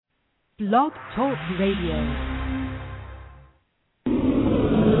Blog Talk Radio.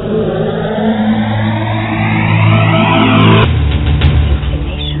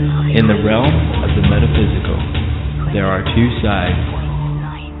 In the realm of the metaphysical, there are two sides.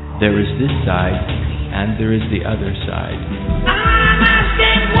 There is this side, and there is the other side. I'm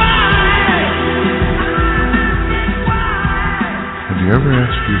asking why. Have you ever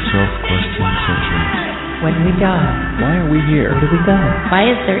asked yourself questions such as, when we die, Why are we here? where do we go? Why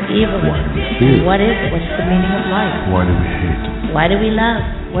is there evil? why do we fear? What is it? What's the meaning of life? Why do we hate? Why do we love?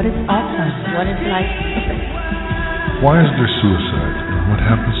 What is Alzheimer's? What is life purpose? Why is there suicide? And what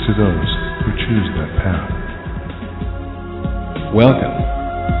happens to those who choose that path? Welcome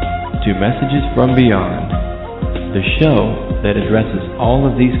to Messages from Beyond, the show that addresses all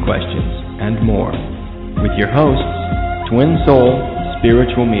of these questions and more, with your hosts, twin soul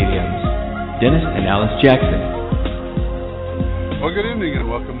spiritual mediums, Dennis and Alice Jackson. Well, good evening and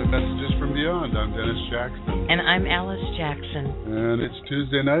welcome to Messages from Beyond. I'm Dennis Jackson. And I'm Alice Jackson. And it's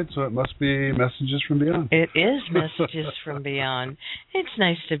Tuesday night, so it must be Messages from Beyond. It is Messages from Beyond. It's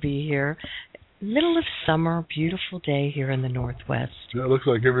nice to be here. Middle of summer, beautiful day here in the Northwest. Yeah, it looks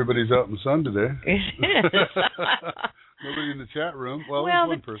like everybody's out in the sun today. It is. Nobody in the chat room. Well, well,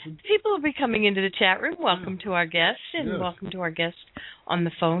 there's one person. People will be coming into the chat room. Welcome to our guests, and Yes. welcome to our guests on the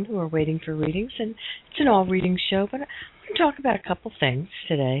phone who are waiting for readings. And it's an all-reading show, but I'm going to talk about a couple things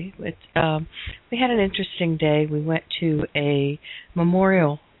today. We had an interesting day. We went to a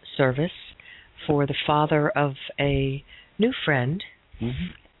memorial service for the father of a new friend,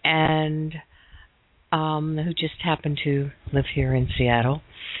 and who just happened to live here in Seattle.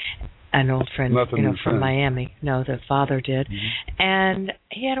 An old friend, from friend. Miami. No, the father did. And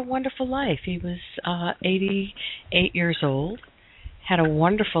he had a wonderful life. He was 88 years old, had a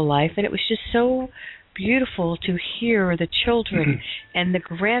wonderful life, and it was just so beautiful to hear the children and the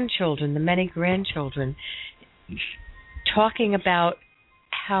grandchildren, the many grandchildren, talking about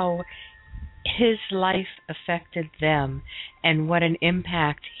how his life affected them and what an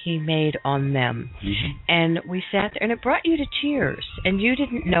impact he made on them. And we sat there, and it brought you to tears. And you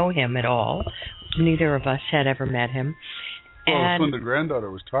didn't know him at all. Neither of us had ever met him. Well, and when the granddaughter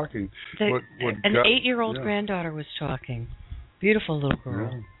was talking. An 8-year-old granddaughter was talking. Beautiful little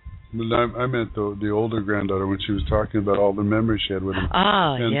girl. Yeah. But I meant the older granddaughter when she was talking about all the memories she had with him.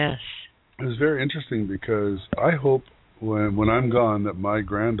 And yes. It was very interesting because I hope when I'm gone that my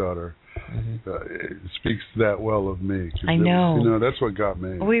granddaughter speaks that well of me. I know. That's what got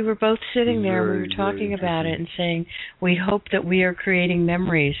me. We were both sitting there. Very, we were talking about it interesting. and saying we hope that we are creating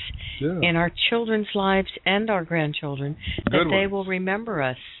memories in our children's lives and our grandchildren that they will remember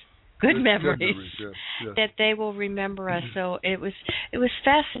us. Good memories. Yes. That they will remember us. So it was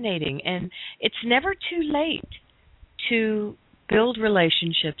fascinating, and it's never too late to build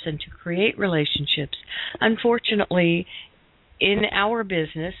relationships and to create relationships. Unfortunately, in our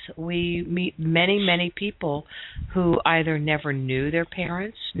business, we meet many, many people who either never knew their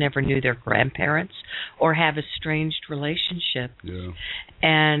parents, never knew their grandparents, or have estranged relationships. Yeah.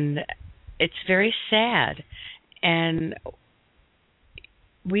 And it's very sad. And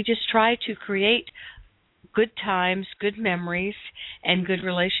we just try to create good times, good memories, and good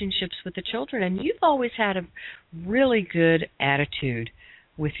relationships with the children. And you've always had a really good attitude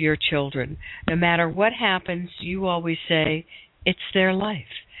with your children. No matter what happens, you always say, it's their life.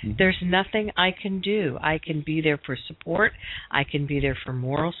 There's nothing I can do. I can be there for support. I can be there for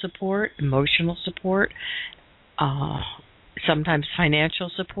moral support, emotional support, sometimes financial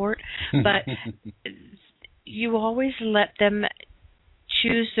support. But you always let them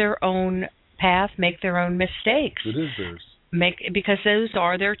choose their own path, make their own mistakes. It is theirs. Because those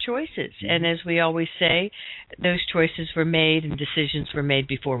are their choices. And as we always say, those choices were made and decisions were made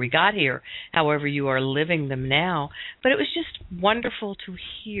before we got here. However, you are living them now. But it was just wonderful to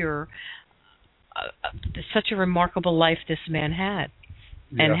hear such a remarkable life this man had.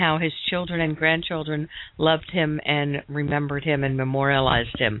 And how his children and grandchildren loved him and remembered him and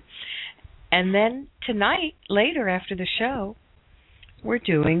memorialized him. And then tonight, later after the show, we're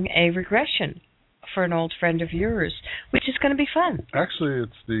doing a regression for an old friend of yours, which is going to be fun. Actually,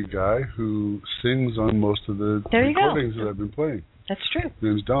 it's the guy who sings on most of the recordings that I've been playing. That's true. His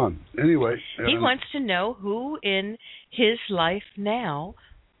name's Don. Anyway. He wants to know who in his life now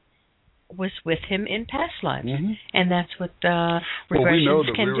was with him in past lives. And that's what regressions can do. Well, we know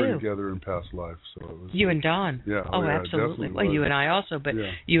that we were together in past lives. So it was you and Don. Yeah. Oh, yeah, absolutely. Well, you and I also, but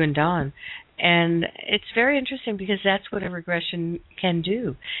yeah. You and Don. And it's very interesting because that's what a regression can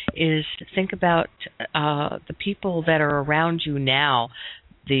do, is think about the people that are around you now,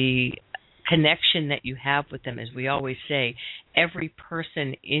 the connection that you have with them. As we always say, every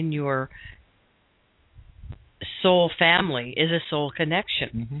person in your soul family is a soul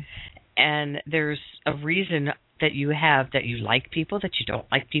connection. And there's a reason that you have, that you like people, that you don't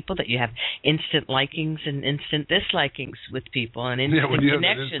like people, that you have instant likings and instant dislikings with people, and instant when you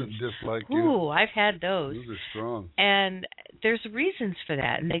connections. have an instant dislike, Ooh, I've had those. Those are strong. And there's reasons for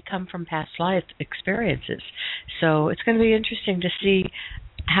that, and they come from past life experiences. So it's going to be interesting to see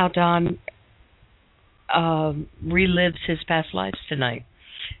how Don relives his past lives tonight.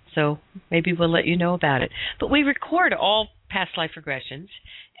 So maybe we'll let you know about it. But we record all past life regressions,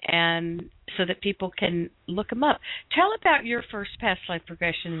 and so that people can look them up. Tell about your first past life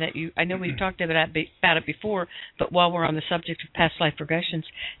regression that you, I know we've talked about it before, but while we're on the subject of past life regressions,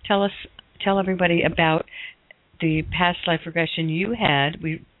 tell everybody about the past life regression you had,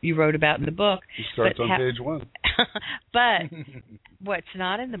 you wrote about in the book. It starts on page 1. But what's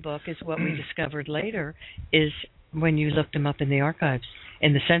not in the book is what we discovered later, is when you looked them up in the archives,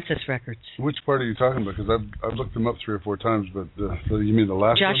 in the census records. Which part are you talking about? Because I've looked them up 3 or 4 times, but you mean the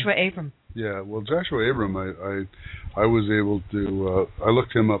last one? Joshua Abram. Yeah, well, Joshua Abram, I was able to, I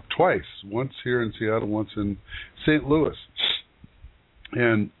looked him up twice, once here in Seattle, once in St. Louis.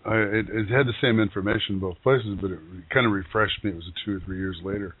 And it had the same information both places, but it kind of refreshed me. It was 2 or 3 years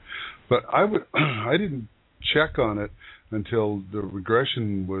later. But I didn't check on it until the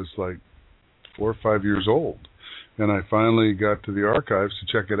regression was like 4 or 5 years old. And I finally got to the archives to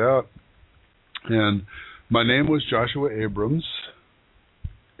check it out. And my name was Joshua Abrams,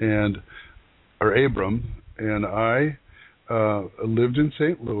 or Abram, and I lived in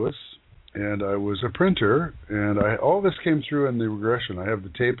St. Louis, and I was a printer, and all this came through in the regression. I have the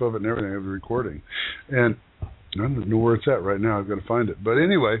tape of it and everything. I have the recording. And I don't know where it's at right now. I've got to find it. But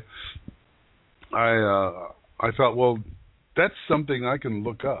anyway, I thought, well, that's something I can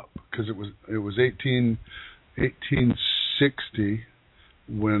look up, because it was 1860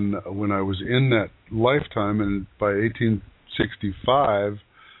 when I was in that lifetime, and by 1865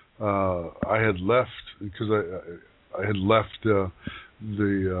 I had left, because I had left the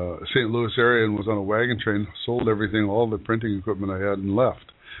St. Louis area and was on a wagon train, sold everything, all the printing equipment I had, and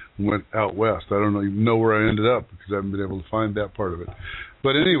left and went out west. I don't even know where I ended up, because I haven't been able to find that part of it.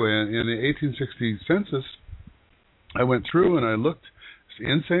 But anyway, in the 1860 census, I went through and I looked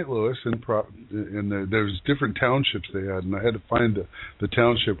in St. Louis, and there was different townships they had, and I had to find the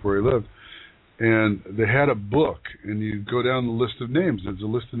township where he lived. And they had a book, and you go down the list of names. There's a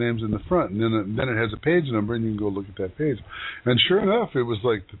list of names in the front, and then it has a page number, and you can go look at that page. And sure enough, it was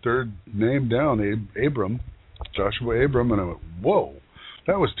like the third name down, Abram, Joshua Abram, and I went, whoa,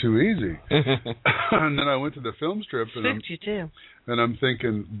 that was too easy. And then I went to the film strip, and I'm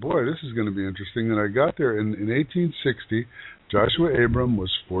thinking, boy, this is going to be interesting. And I got there in 1860. Joshua Abram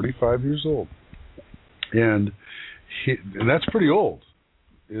was 45 years old, and that's pretty old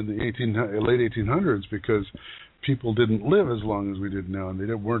in the late 1800s, because people didn't live as long as we did now, and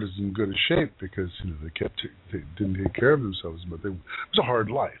they weren't as in good a shape, because they didn't take care of themselves. But it was a hard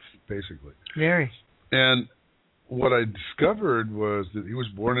life, basically. Very. And what I discovered was that he was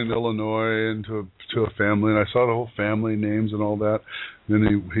born in Illinois into a family, and I saw the whole family names and all that. And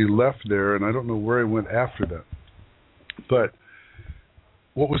then he left there, and I don't know where he went after that. But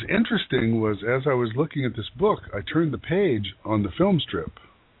what was interesting was, as I was looking at this book, I turned the page on the film strip,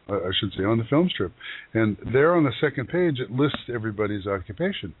 on the film strip. And there on the second page, it lists everybody's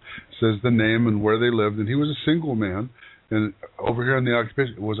occupation. It says the name and where they lived, and he was a single man. And over here on the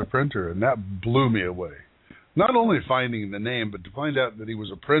occupation, it was a printer, and that blew me away. Not only finding the name, but to find out that he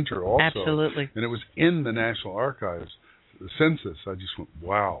was a printer also. Absolutely. And it was in the National Archives, the census. I just went,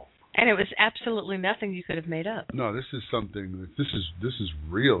 wow. And it was absolutely nothing you could have made up. No, this is something. This is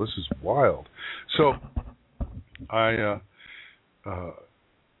real. This is wild. So, I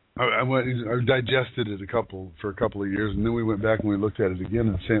digested it for a couple of years, and then we went back and we looked at it again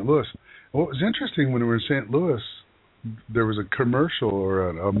in St. Louis. What was interesting, when we were in St. Louis, there was a commercial or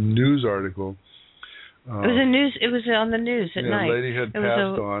a news article. It was on the news at night. A lady had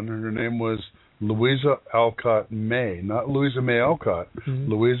passed on. Her name was Louisa Alcott May, not Louisa May Alcott,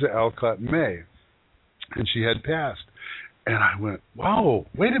 Louisa Alcott May. And she had passed. And I went, wow,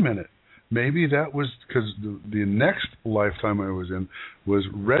 wait a minute. Maybe that was because the next lifetime I was in was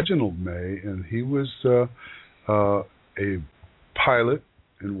Reginald May, and he was a pilot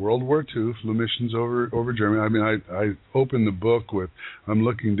in World War II, flew missions over Germany. I mean, I opened the book with, I'm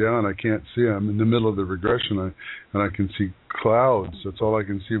looking down, I can't see, I'm in the middle of the regression, and I can see clouds. That's all I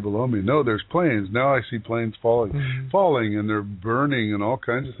can see below me. No, there's planes. Now I see planes falling, and they're burning and all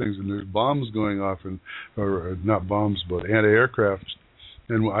kinds of things, and there's bombs going off, or not bombs, but anti-aircraft.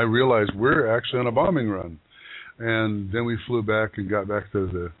 And I realized we're actually on a bombing run. And then we flew back and got back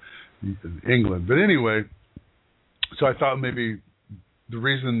to England. But anyway, so I thought maybe the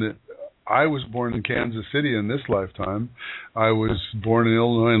reason that I was born in Kansas City in this lifetime, I was born in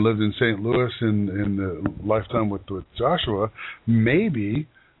Illinois and lived in St. Louis in the lifetime with Joshua, maybe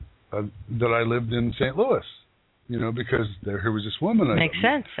that I lived in St. Louis, because there was this woman. Makes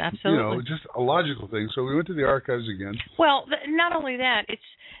sense, absolutely. Just a logical thing. So we went to the archives again. Well, not only that, it's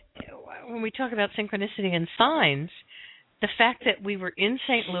when we talk about synchronicity and signs, the fact that we were in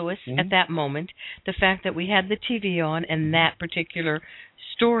St. Louis at that moment, the fact that we had the TV on and that particular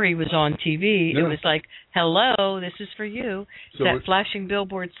story was on TV, it was like, hello, this is for you. So that flashing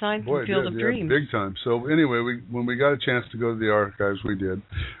billboard sign from Field of Dreams. Big time. So anyway, when we got a chance to go to the archives, we did.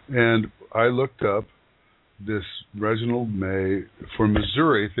 And I looked up this Reginald May for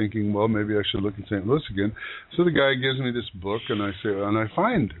Missouri, thinking, well, maybe I should look in St. Louis again. So the guy gives me this book, and I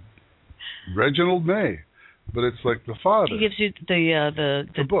find Reginald May. But it's like the father. He gives you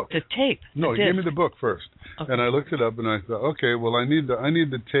the book, the tape. No, he gave me the book first, okay. And I looked it up, and I thought, okay, well, I need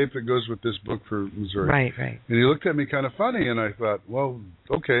the tape that goes with this book for Missouri. Right. And he looked at me kind of funny, and I thought, well,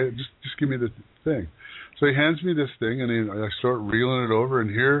 okay, just give me the thing. So he hands me this thing, and I start reeling it over, and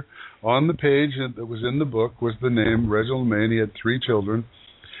here on the page that was in the book was the name Reginald May, and he had 3 children,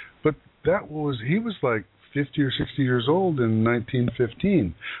 but he was like 50 or 60 years old in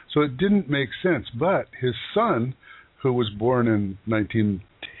 1915. So it didn't make sense. But his son, who was born in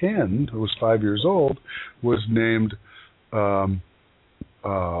 1910, who was 5 years old, was named, Clarence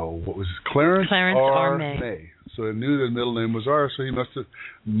R. May. So I knew the middle name was R, so he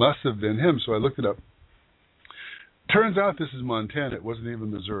must have been him. So I looked it up. Turns out this is Montana. It wasn't even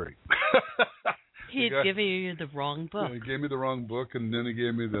Missouri. He had given you the wrong book. Yeah, he gave me the wrong book, and then he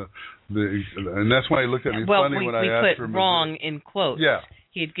gave me and that's why he looked at me funny when I asked for we put wrong in quotes. Yeah.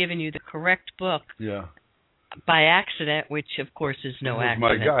 He had given you the correct book. Yeah. By accident, which of course is no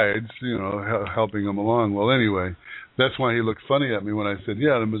accident. My guides, helping him along. Well, anyway, that's why he looked funny at me when I said,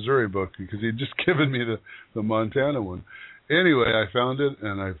 yeah, the Missouri book, because he'd just given me the Montana one. Anyway, I found it,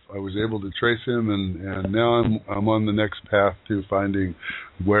 and I was able to trace him, and now I'm on the next path to finding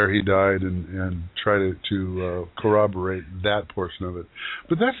where he died and try to corroborate that portion of it.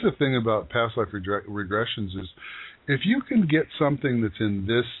 But that's the thing about past life regressions is if you can get something that's in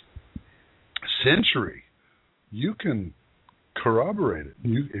this century, you can corroborate it.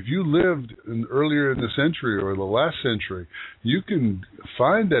 If you lived earlier in the century or the last century, you can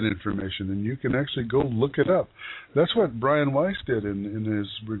find that information and you can actually go look it up. That's what Brian Weiss did in his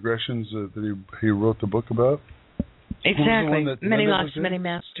regressions that he wrote the book about. Exactly. Many Lost, Many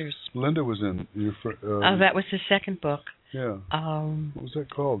Masters. Linda was in. That was his second book. Yeah. What was that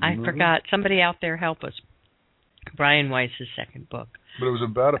called? I forgot. Somebody out there help us. Brian Weiss's second book. But it was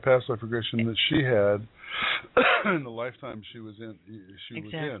about a past life regression that she had in the lifetime she was in.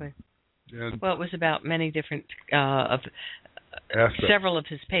 Exactly. And well, it was about many different several of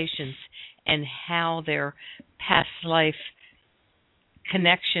his patients and how their past life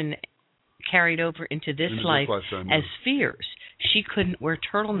connection carried over into this life as fears. She couldn't wear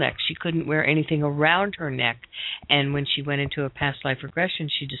turtlenecks. She couldn't wear anything around her neck. And when she went into a past life regression,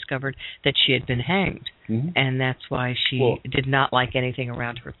 she discovered that she had been hanged. Mm-hmm. And that's why she did not like anything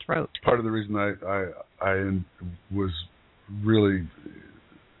around her throat. Part of the reason I was really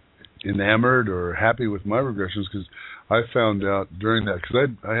enamored or happy with my regressions because I found out during that, because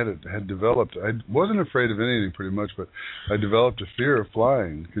I had developed, I wasn't afraid of anything pretty much, but I developed a fear of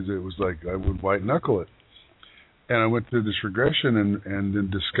flying because it was like I would white knuckle it. And I went through this regression and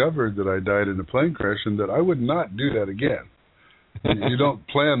then discovered that I died in a plane crash and that I would not do that again. You don't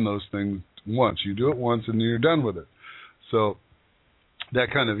plan those things once. You do it once and then you're done with it. So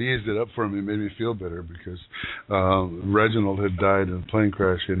that kind of eased it up for me, made me feel better because Reginald had died in a plane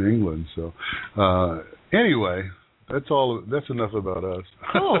crash in England. So anyway, that's enough about us.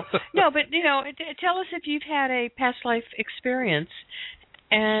 Cool. No, but tell us if you've had a past life experience,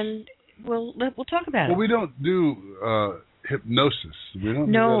 and we'll talk about it. Well, we don't do hypnosis. We don't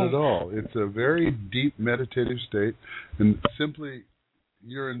do that at all. It's a very deep meditative state, and simply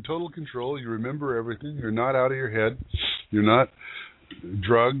you're in total control. You remember everything. You're not out of your head. You're not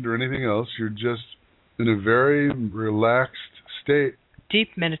drugged or anything else. You're just in a very relaxed state. Deep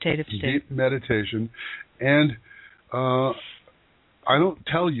meditative state. Deep meditation. And I don't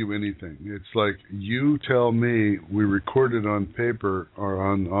tell you anything. It's like you tell me. We record it on paper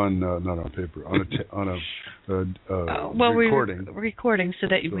or not on paper, on a recording. Recording so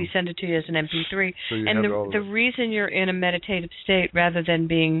that we send it to you as an MP3. So and the reason you're in a meditative state rather than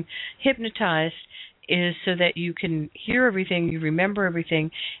being hypnotized is so that you can hear everything, you remember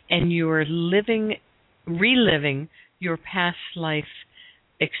everything, and you are reliving your past life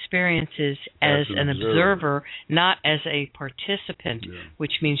experiences as an observer, not as a participant,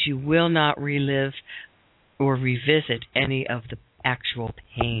 which means you will not relive or revisit any of the actual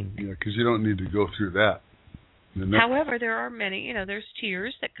pain. Yeah, because you don't need to go through that. However, there are many, there's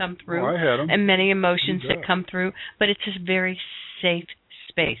tears that come through I had them. and many emotions that come through, but it's a very safe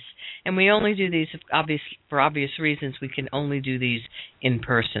space. And we only do these, for obvious reasons, we can only do these in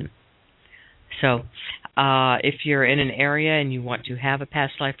person. So if you're in an area and you want to have a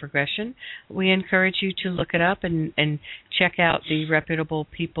past life regression, we encourage you to look it up and check out the reputable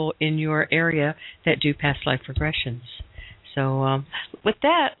people in your area that do past life regressions. So with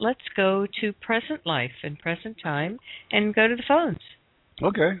that, let's go to present life and present time and go to the phones.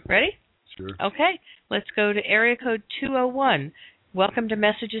 Okay. Ready? Sure. Okay. Let's go to area code 201. Welcome to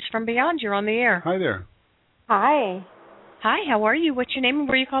Messages from Beyond. You're on the air. Hi there. Hi. Hi, how are you? What's your name and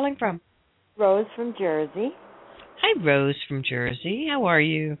where are you calling from? Rose from Jersey. Hi, Rose from Jersey. How are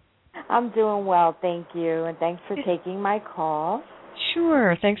you? I'm doing well, thank you, and thanks for taking my call.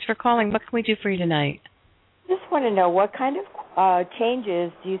 Sure. Thanks for calling. What can we do for you tonight? Just want to know what kind of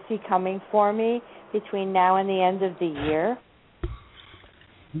changes do you see coming for me between now and the end of the year?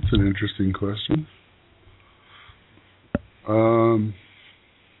 That's an interesting question. Well,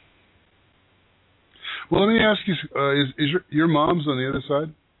 let me ask you, is your mom's on the other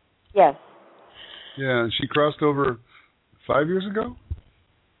side? Yes. Yeah, and she crossed over 5 years ago?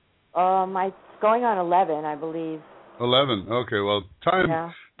 It's going on 11, I believe. 11. Okay, well,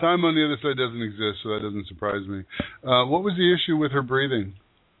 time on the other side doesn't exist, so that doesn't surprise me. What was the issue with her breathing?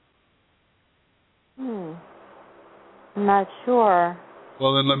 I'm not sure.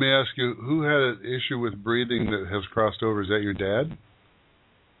 Well, then let me ask you, who had an issue with breathing that has crossed over? Is that your dad?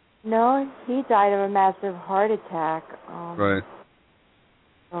 No, he died of a massive heart attack. Right.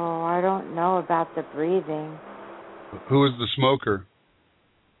 So I don't know about the breathing. Who was the smoker?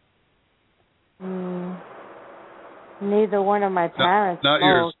 Neither one of my parents Not smoked.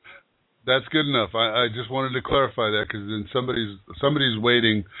 yours. That's good enough. I just wanted to clarify that because then somebody's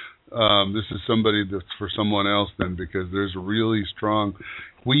waiting. This is somebody that's for someone else then, because there's a really strong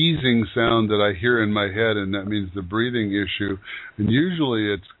wheezing sound that I hear in my head, and that means the breathing issue. And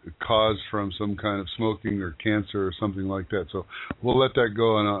usually it's caused from some kind of smoking or cancer or something like that. So we'll let that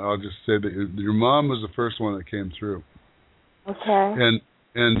go, and I'll just say that your mom was the first one that came through. Okay.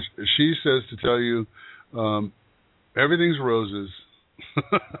 And she says to tell you, everything's roses.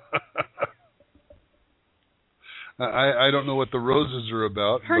 I don't know what the roses are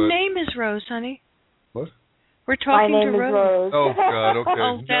about. Her name is Rose, honey. What? We're talking My name to is Rose. Oh, God, okay.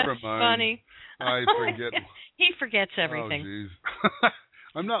 Oh, that's never mind. funny. I forget. He forgets everything. Oh, jeez.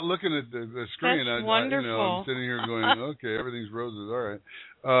 I'm not looking at the screen. That's wonderful. I'm sitting here going, okay, everything's roses. All right.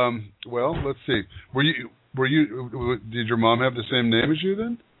 Well, let's see. Did your mom have the same name as you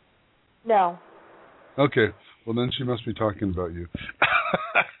then? No. Okay. Well, then she must be talking about you.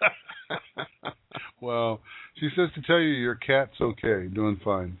 Well, she says to tell you your cat's okay, doing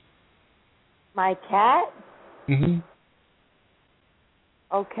fine. My cat? Mm-hmm.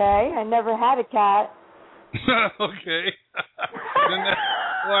 Okay. I never had a cat. Okay.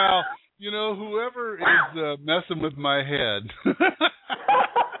 Well, whoever is messing with my head,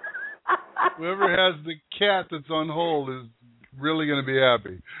 whoever has the cat that's on hold is really going to be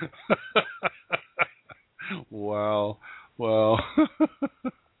happy. Wow. Well.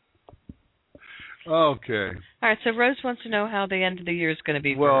 Okay. All right, so Rose wants to know how the end of the year is going to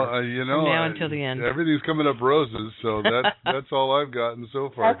be well, for her, from now until the end. Everything's coming up roses, so that's all I've gotten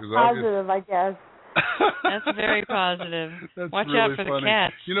so far. That's positive, I guess. That's very positive. That's Watch really out for funny. the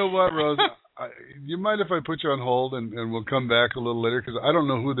cats. You know what, Rose? You mind if I put you on hold and we'll come back a little later? Because I don't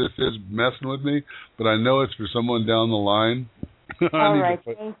know who this is messing with me, but I know it's for someone down the line. All right,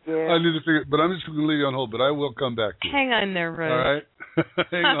 thank you. I need to figure, but I'm just going to leave you on hold, but I will come back to you. Hang on there, Rose. All right?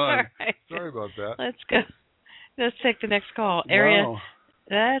 Hang on. All right. Sorry about that. Let's go. Let's take the next call. Wow.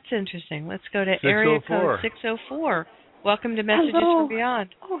 That's interesting. Let's go to area code 604. Welcome to Messages from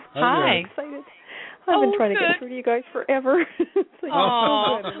Beyond. Oh, hi. I'm excited. I've been trying to get through to you guys forever.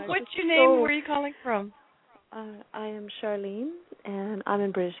 What's your name? Where are you calling from? I am Charlene, and I'm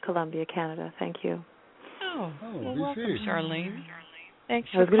in British Columbia, Canada. Thank you. Well, welcome, Charlene. Thanks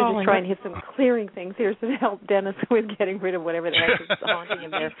I was for going calling. to just try and hit some clearing things here to help Dennis with getting rid of whatever the heck is haunting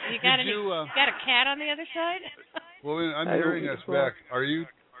him there. You got a cat on the other side? Well, I'm hearing us back. Are you?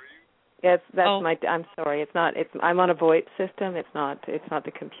 Yes, that's my. I'm sorry. It's not. I'm on a VoIP system. It's not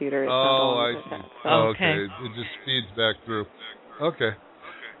the computer. It's not I see. Okay. It just feeds back through. Okay.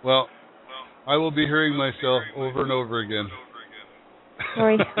 Well, I will be hearing myself over and over again.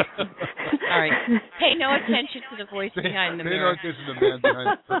 Sorry. All right. Pay no attention to the voice behind the mirror. Pay no attention to the man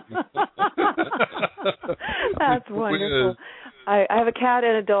behind the curtain. That's wonderful. I have a cat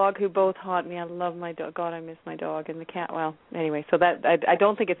and a dog who both haunt me. I love my dog. God, I miss my dog. And the cat, well, anyway, so that I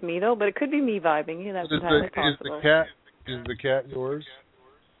don't think it's me, though, but it could be me vibing. Yeah, that's entirely possible. Is the cat yours?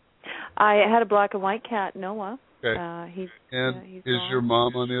 I had a black and white cat, Noah. Okay. He's is gone. your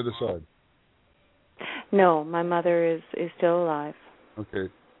mom on the other side? No, my mother is still alive. Okay.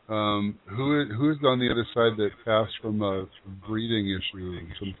 Who is on the other side that passed from a breeding issue,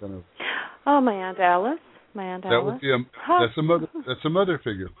 some kind of? Oh, my Aunt Alice. That would be that's a mother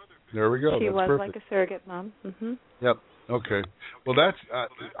figure. There we go. She that's was perfect. like a surrogate mom. Mhm. Yep. Okay. Well, that's.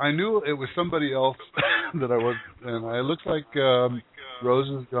 I knew it was somebody else that I was, and it looks like Rose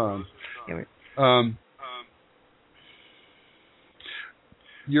is gone.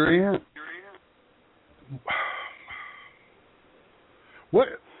 Your aunt. What?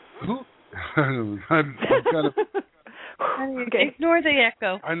 Who? I'm kind of. Okay. Ignore the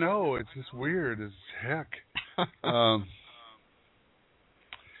echo. I know, it's just weird as heck.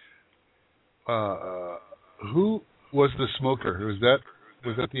 Who was the smoker? Was that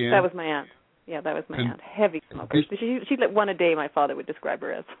the aunt? That was my aunt. Yeah, that was my aunt. Heavy smoker. She lit one a day. My father would describe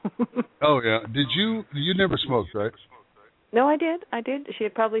her as. Oh yeah. You never smoked, right? No, I did. She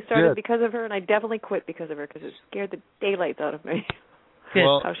had probably started because of her, and I definitely quit because of her because it scared the daylights out of me.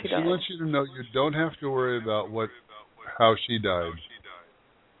 Well, how she died. wants you to know you don't have to worry about how she died.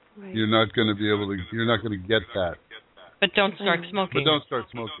 Right. You're not going to get that. But don't start smoking.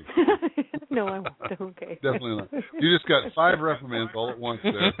 No, I won't. Okay. Definitely not. You just got 5 reprimands all at once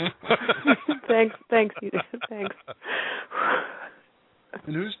there. Thanks, Edith. Thanks.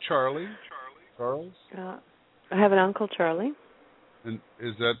 And who's Charlie? Charles? I have an uncle, Charlie. And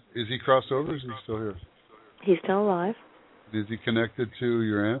is he crossed over or is he still here? He's still alive. Is he connected to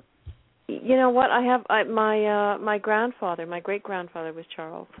your aunt? You know what? My grandfather, my great-grandfather was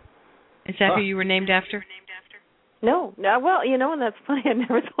Charles. Is that who you were named after? No. Well, and that's funny. I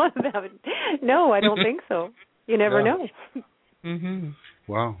never thought about it. No, I don't think so. You never know. Mhm.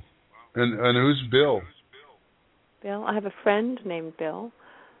 Wow. And who's Bill? Bill. I have a friend named Bill.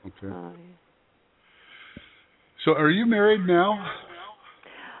 Okay. So are you married now?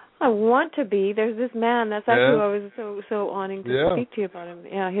 I want to be. There's this man. That's actually who I was so wanting to speak to you about him.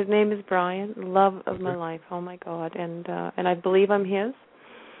 Yeah, his name is Brian. Love of my life. Oh my God. And I believe I'm his.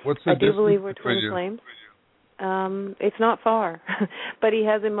 What's the I do believe we're twin flames. It's not far, but he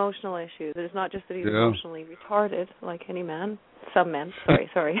has emotional issues. It's not just that he's emotionally retarded, like any man. Some men. Sorry.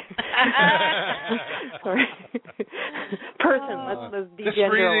 Sorry. Let's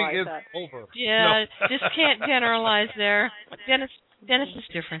degeneralize that. Over. Yeah, just can't generalize there. Dennis is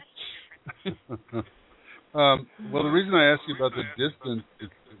different. Well, the reason I asked you about the distance is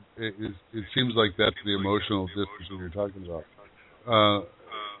it seems like that's the emotional distance that you're talking about.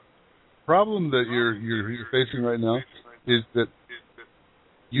 Problem that you're facing right now is that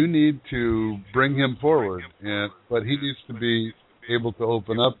you need to bring him forward, but he needs to be able to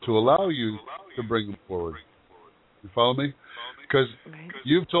open up to allow you to bring him forward. You follow me? Because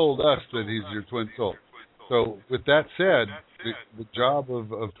you've told us that he's your twin soul. So with that said, the job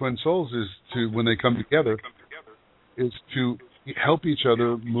of twin souls is to, when they come together, is to help each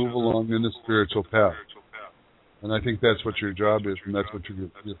other move along in the spiritual path. And I think that's what your job is, and that's what you're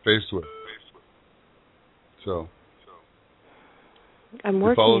faced with. So I'm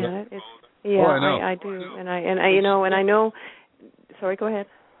working on it. I know. I do, and I know. Sorry, go ahead.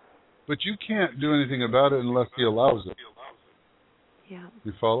 But you can't do anything about it unless he allows it. Yeah.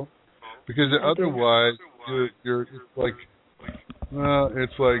 You follow? Because otherwise, it's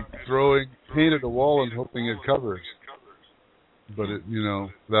like throwing paint at a wall and hoping it covers. But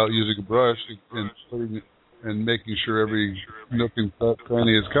without using a brush and putting it and making sure every nook and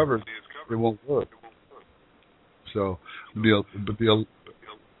cranny is covered, it won't work. So, I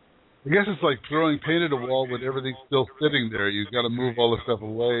guess it's like throwing paint at a wall with everything still sitting there. You've got to move all the stuff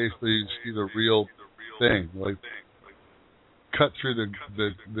away so you see the real thing. Like cut through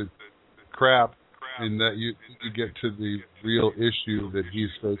the crap, and that you get to the real issue that he's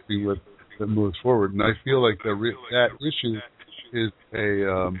facing with that moves forward. And I feel like that issue is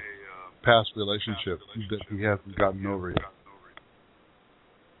a past relationship that he hasn't gotten over yet.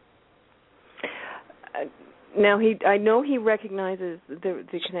 Now I know he recognizes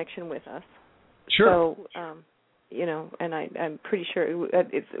the connection with us. Sure. So, and I'm pretty sure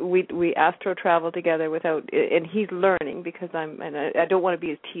we astro travel together and he's learning because I don't want to be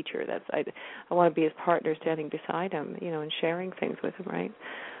his teacher. I want to be his partner, standing beside him, and sharing things with him, right?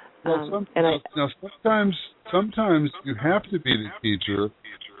 Well, sometimes you have to be the teacher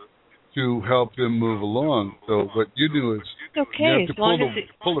to help him move along. So what you do is you have to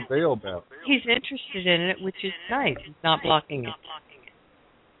pull the veil back. He's interested in it, which is nice. He's not blocking it.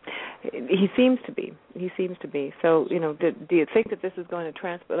 He seems to be. So, do you think that this is going to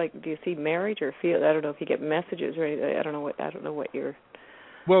transfer? Like, do you see marriage or feel? I don't know if you get messages or anything. I don't know what you're.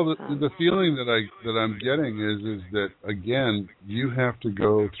 Well, the feeling that I'm getting is that again you have to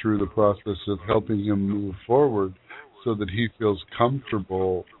go through the process of helping him move forward so that he feels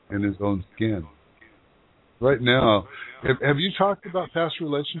comfortable in his own skin. Right now, have you talked about past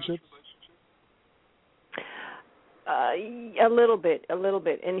relationships? A little bit,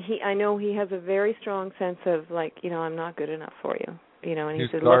 and I know he has a very strong sense of like, I'm not good enough for you, and he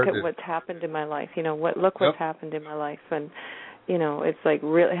says, look at what's happened in my life, what's happened in my life, and it's like,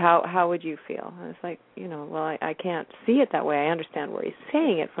 really, how would you feel? And it's like, well, I can't see it that way. I understand where he's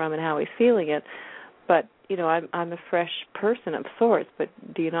saying it from and how he's feeling it, but I'm a fresh person of sorts. But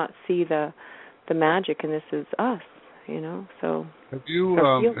do you not see the magic? And this is us, So have you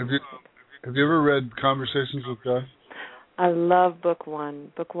ever read Conversations with God? I love book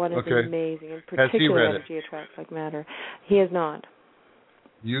one. Book one is amazing. In particular, Energy Attracts Like Matter. He has not.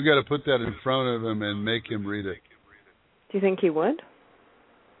 You got to put that in front of him and make him read it. Do you think he would?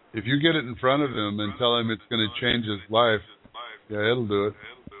 If you get it in front of him and tell him it's going to change his life, yeah, it'll do it.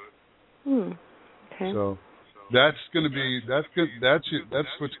 Okay. So that's going to be that's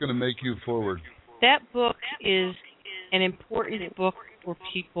what's going to make you forward. That book is an important book for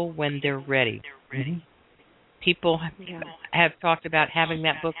people when they're ready. Mm-hmm. People have talked about having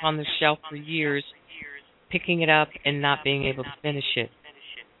that book on the shelf for years, picking it up and not being able to finish it.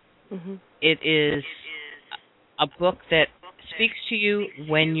 Mm-hmm. It is a book that speaks to you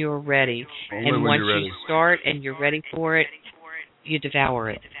when you're ready. And once you start and you're ready for it, you devour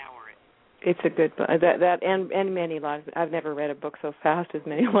it. It's a good book. That and Many Lives. I've never read a book so fast as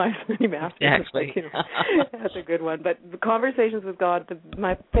Many Lives, Many Masters. Exactly. That's a good one. But the Conversations with God,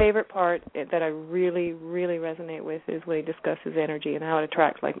 my favorite part that I really, really resonate with is when he discusses energy and how it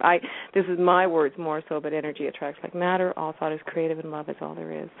attracts. This is my words more so, but energy attracts like matter. All thought is creative, and love is all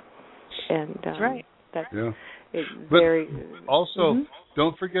there is. And that's right. It's very. Also,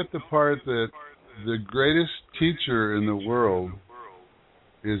 don't forget the part that the greatest teacher in the world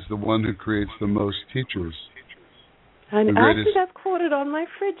is the one who creates the most teachers. And actually, that's quoted on my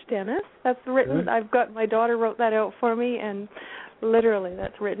fridge, Dennis. That's written. Yeah. My daughter wrote that out for me, and literally,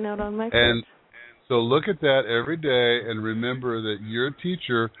 that's written out on my fridge. And so look at that every day, and remember that you're a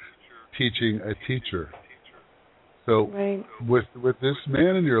teacher teaching a teacher. So with this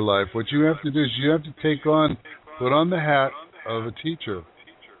man in your life, what you have to do is you have to put on the hat of a teacher.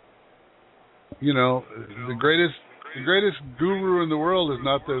 The greatest guru in the world is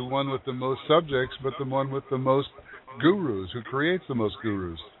not the one with the most subjects, but the one with the most gurus, who creates the most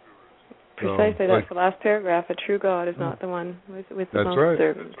gurus. Precisely, that's the last paragraph. A true God is not the one with the most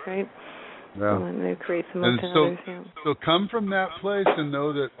servants, right? Yeah. The one who creates the most others. So come from that place and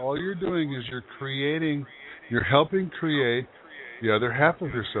know that all you're doing is you're helping create the other half of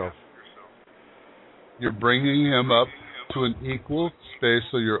yourself. You're bringing him up to an equal space,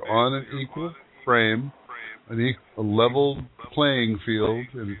 so you're on an equal frame, a level playing field,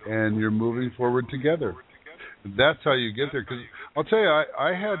 and you're moving forward together. That's how you get there. Because I'll tell you,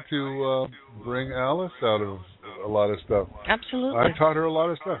 I had to bring Alice out of a lot of stuff. Absolutely. I taught her a lot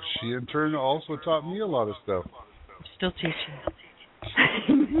of stuff. She, in turn, also taught me a lot of stuff. I'm still teaching.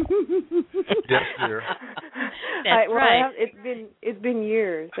 Yes, dear. That's right. It's been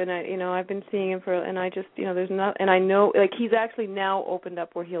years, and I've been seeing him and I just there's not, and I know he's actually now opened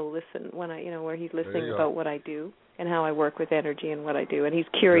up where he'll listen where he's listening about what I do and how I work with energy and what I do, and he's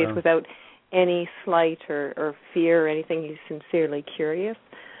curious without any slight or fear or anything. He's sincerely curious,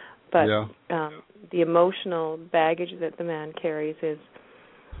 but the emotional baggage that the man carries is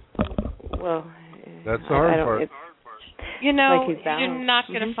that's the hard part. You're not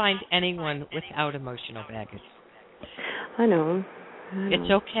going to find anyone without emotional baggage. I know.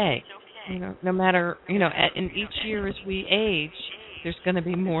 It's okay. No matter, in each year as we age, there's going to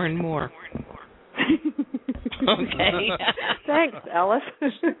be more and more. Okay. Thanks, Alice.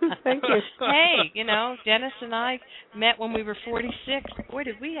 Thank you. Hey, Dennis and I met when we were 46. Boy,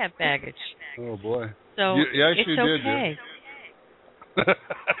 did we have baggage. Oh, boy. So it's okay.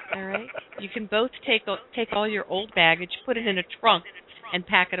 All right. You can both take all your old baggage, put it in a trunk, and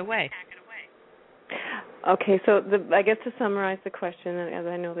pack it away. Okay, so I guess to summarize the question, as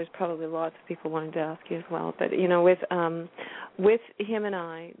I know there's probably lots of people wanting to ask you as well, but with him and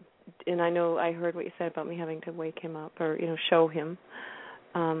I know I heard what you said about me having to wake him up or show him.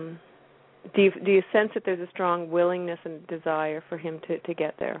 do you sense that there's a strong willingness and desire for him to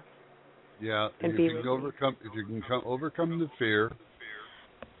get there? Yeah, and if you can overcome the fear,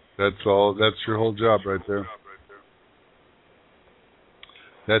 that's all. That's your whole job right there.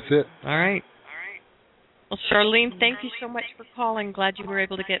 That's it. All right. Well, Charlene, thank you so much for calling. Glad you were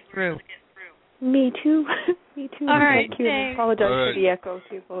able to get through. Me too. Me too. All right. Thank you. I apologize for the echo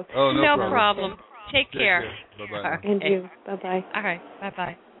to you both. Oh, no problem. Take care. Bye-bye. Okay. And you. Bye-bye. All right.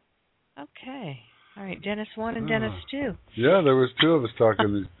 Bye-bye. Okay. All right. Dennis 1 and Dennis 2. Yeah, there was two of us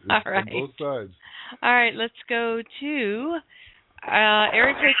talking All right. on both sides. All right. Let's go to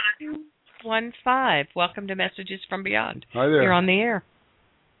area code 215. Welcome to Messages from Beyond. Hi there. You're on the air.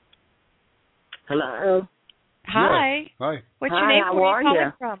 Hello. Hi. Yes. Hi. What's Hi, your name? how Where are you calling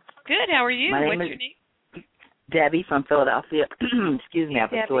you? from? Good. How are you? My What's name your is name? Debbie from Philadelphia. Excuse me, I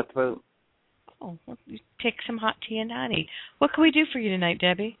have a sore throat. Oh, well, you take some hot tea and honey. What can we do for you tonight,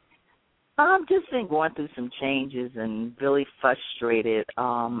 Debbie? I've just been going through some changes and really frustrated.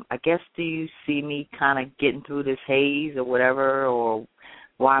 I guess, do you see me kind of getting through this haze or whatever, or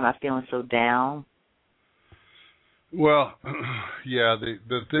why am I feeling so down? Well, yeah,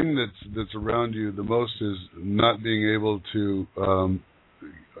 the thing that's around you the most is not being able to.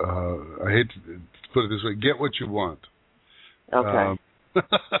 I hate to put it this way: get what you want. Okay.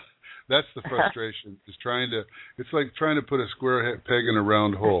 That's the frustration. It's like trying to put a square peg in a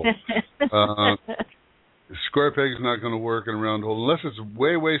round hole. A square peg is not going to work in a round hole unless it's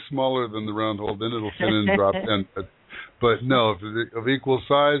way, way smaller than the round hole. Then it'll fin and drop in. But no, if it's of equal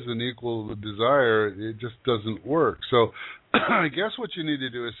size and equal desire, it just doesn't work. So I guess what you need to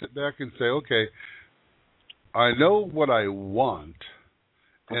do is sit back and say, okay, I know what I want,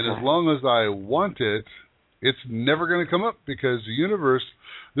 and as long as I want it, it's never going to come up because the universe,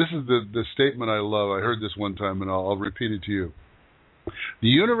 this is the statement I love. I heard this one time, and I'll repeat it to you. The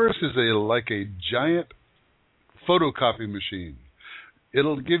universe is like a giant photocopy machine.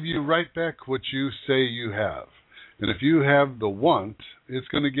 It'll give you right back what you say you have. And if you have the want, it's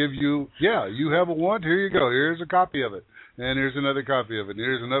going to give you, you have a want, here you go. Here's a copy of it. And here's another copy of it. And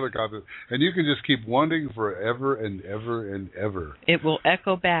here's another copy of it. And you can just keep wanting forever and ever and ever. It will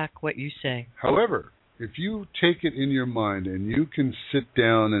echo back what you say. However, if you take it in your mind and you can sit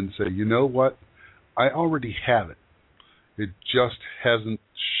down and say, you know what, I already have it. It just hasn't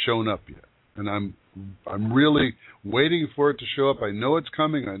shown up yet. And I'm really waiting for it to show up. I know it's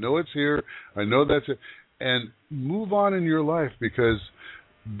coming. I know it's here. I know that's it. And move on in your life because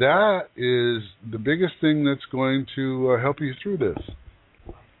that is the biggest thing that's going to help you through this.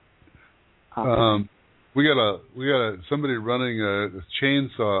 We got somebody running a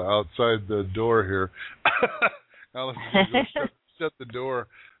chainsaw outside the door here. Alice, shut the door.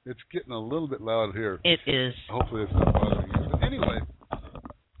 It's getting a little bit loud here. It is. Hopefully it's not bothering you. But anyway,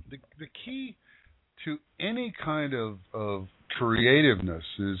 the key to any kind of creativeness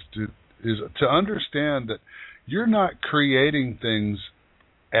is to understand that you're not creating things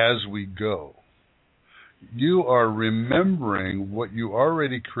as we go. You are remembering what you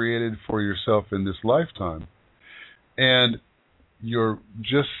already created for yourself in this lifetime, and you're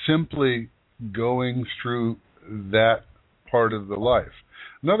just simply going through that part of the life.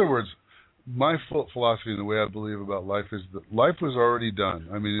 In other words, my philosophy and the way I believe about life is that life was already done.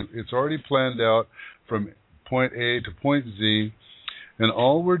 I mean, it's already planned out from point A to point Z, and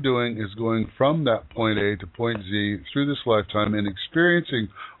all we're doing is going from that point A to point Z through this lifetime and experiencing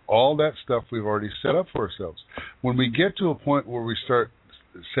all that stuff we've already set up for ourselves. When we get to a point where we start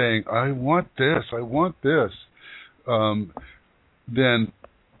saying, I want this,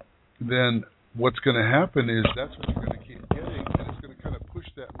 then what's going to happen is that's what you're going to keep getting, and it's going to kind of push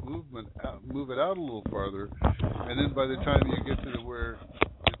that move it out a little farther, and then by the time you get to where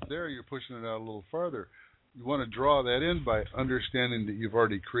it's there, you're pushing it out a little farther. You want to draw that in by understanding that you've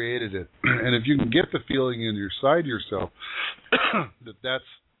already created it. And if you can get the feeling inside yourself that that's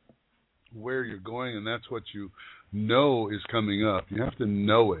where you're going and that's what you know is coming up, you have to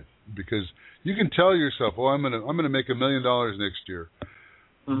know it, because you can tell yourself, "Oh, I'm gonna make $1 million next year,"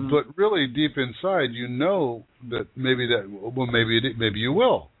 but really deep inside, you know that maybe you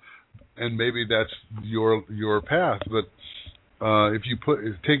will, and maybe that's your path. But if you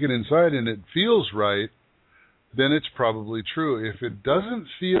take it inside and it feels right, then it's probably true. If it doesn't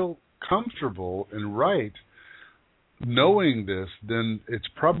feel comfortable and right, knowing this, then it's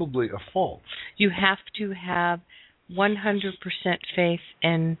probably a fault. You have to have 100% faith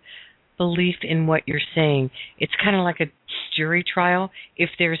and belief in what you're saying. It's kind of like a jury trial. If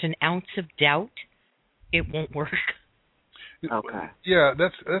there's an ounce of doubt, it won't work. Okay. Yeah,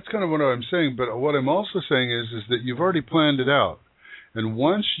 that's kind of what I'm saying. But what I'm also saying is that you've already planned it out. And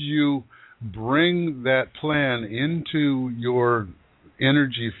once you bring that plan into your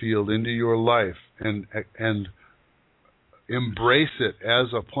energy field, into your life, and embrace it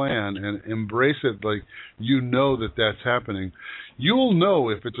as a plan, and embrace it like you know that that's happening, you'll know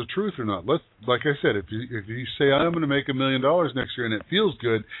if it's a truth or not. Like I said, if you say, I'm going to make $1 million next year, and it feels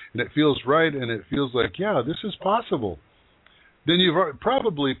good, and it feels right, and it feels like, yeah, this is possible, then you've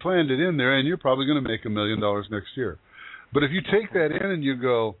probably planned it in there, and you're probably going to make $1 million next year. But if you take that in and you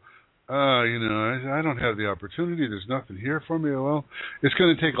go, I don't have the opportunity, there's nothing here for me, well, it's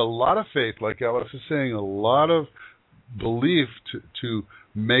going to take a lot of faith, like Alice is saying, a lot of belief to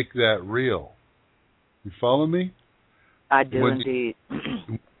make that real. You follow me? I do indeed.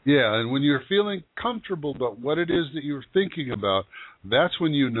 Yeah, and when you're feeling comfortable about what it is that you're thinking about, that's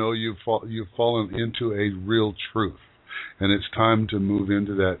when you know you've fallen into a real truth, and it's time to move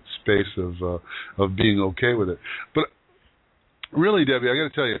into that space of being okay with it. But really, Debbie, I got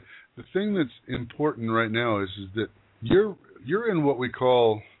to tell you, the thing that's important right now is that you're in what we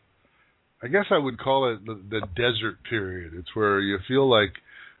call, I guess I would call it the desert period. It's where you feel like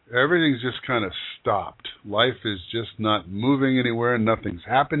everything's just kind of stopped. Life is just not moving anywhere, and nothing's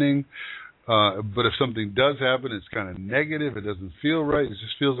happening. But if something does happen, it's kind of negative. It doesn't feel right. It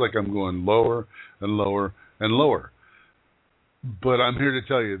just feels like I'm going lower and lower and lower. But I'm here to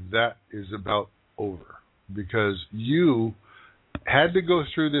tell you that is about over, because you had to go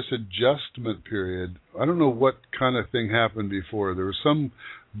through this adjustment period. I don't know what kind of thing happened before. There was some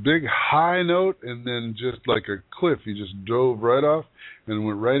big high note, and then just like a cliff, you just dove right off and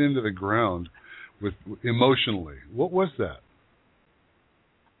went right into the ground with emotionally. What was that?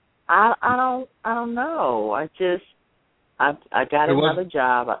 I don't know. I got another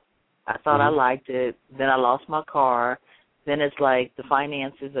job. I thought I liked it. Then I lost my car. Then it's like the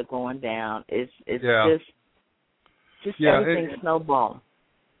finances are going down. It's just everything snowball.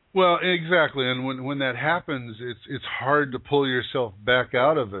 Well, exactly, and when that happens, it's hard to pull yourself back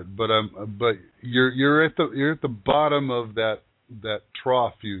out of it. But you're at the bottom of that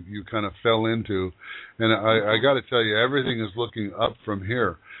trough you kind of fell into, and I got to tell you, everything is looking up from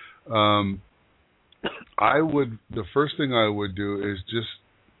here. The first thing I would do is just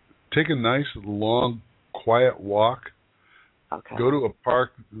take a nice long quiet walk. Okay. Go to a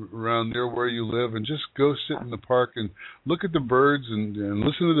park around there where you live, and just go sit in the park and look at the birds and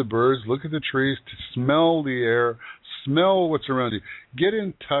listen to the birds, look at the trees, to smell the air, smell what's around you. Get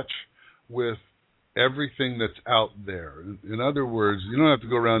in touch with everything that's out there. In other words, you don't have to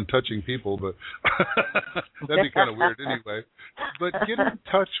go around touching people, but that'd be kind of weird anyway. But get in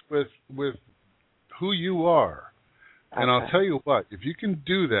touch with who you are. And I'll tell you what, if you can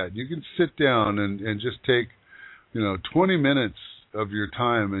do that, you can sit down and just take 20 minutes of your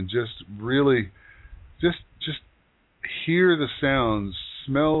time and just really just hear the sounds,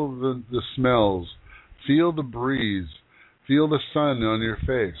 smell the smells, feel the breeze, feel the sun on your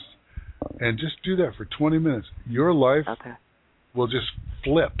face, and just do that for 20 minutes. Your life will just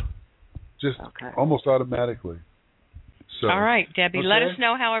flip, almost automatically. So, all right, Debbie, let us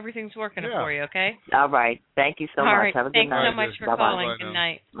know how everything's working for you, okay? All right. Thank you so much. Right. Have a good night. Thanks so much for calling. Good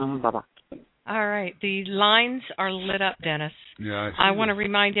night. Bye-bye. All right. The lines are lit up, Dennis. Yeah, I want to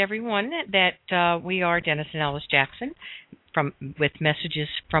remind everyone that we are Dennis and Alice Jackson with Messages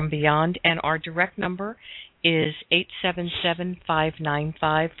from Beyond, and our direct number is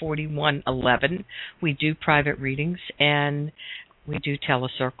 877-595-4111. We do private readings, and we do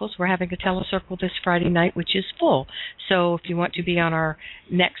telecircles. We're having a telecircle this Friday night, which is full. So if you want to be on our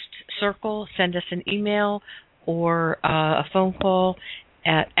next circle, send us an email or a phone call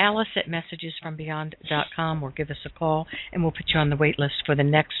at alice@messagesfrombeyond.com, or give us a call, and we'll put you on the wait list for the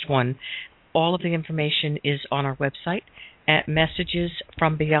next one. All of the information is on our website at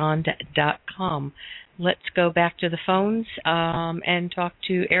messagesfrombeyond.com. Let's go back to the phones and talk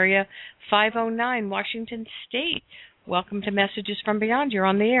to area 509, Washington State. Welcome to Messages from Beyond. You're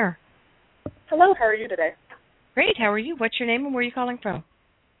on the air. Hello, how are you today? Great, how are you? What's your name and where are you calling from?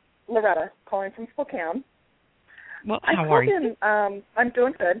 Loretta, calling from Spokane. Well, how are you? I'm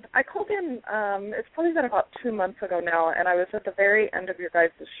doing good. I called in, it's probably been about 2 months ago now, and I was at the very end of your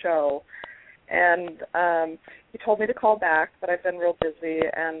guys' show, and you told me to call back, but I've been real busy,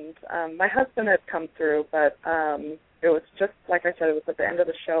 and my husband had come through, but it was just, like I said, it was at the end of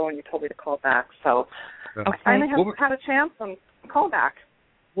the show, and you told me to call back, so I finally had a chance and call back.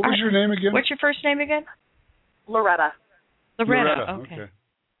 What was your name again? What's your first name again? Loretta. Loretta. Okay.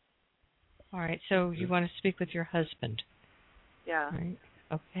 All right, so you want to speak with your husband. Yeah. Right.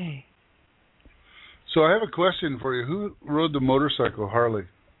 Okay. So I have a question for you. Who rode the motorcycle, Harley?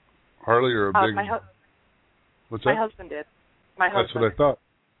 Harley or a big... My husband did. My husband. That's what I thought.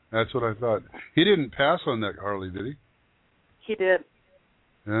 That's what I thought. He didn't pass on that Harley, did he? He did.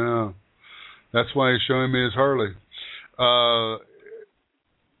 Yeah. That's why he's showing me his Harley.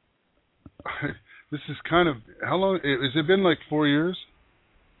 This is kind of, how long, has it been like 4 years?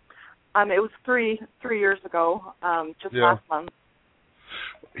 It was three years ago, just last month.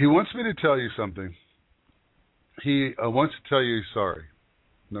 He wants me to tell you something. He wants to tell you he's sorry,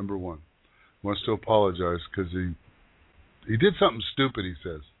 number one. Wants to apologize because he did something stupid, he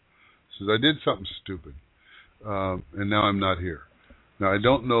says. He says, I did something stupid, and now I'm not here. Now, I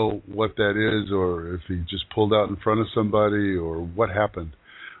don't know what that is, or if he just pulled out in front of somebody, or what happened.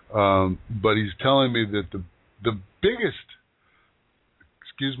 But he's telling me that the biggest,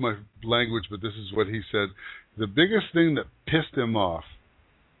 excuse my language, but this is what he said, the biggest thing that pissed him off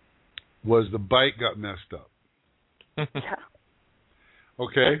was the bike got messed up. Yeah.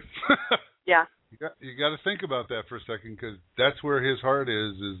 Okay? Yeah. You got to think about that for a second, because that's where his heart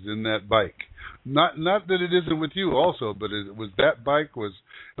is in that bike. Not that it isn't with you also, but it was that bike was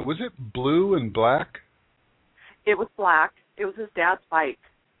it blue and black? It was black. It was his dad's bike.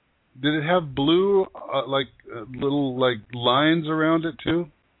 Did it have blue little lines around it too?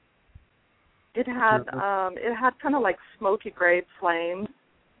 It had kind of like smoky gray flames.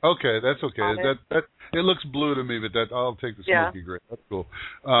 Okay, that's okay. That it looks blue to me, but I'll take the smoky gray. That's cool.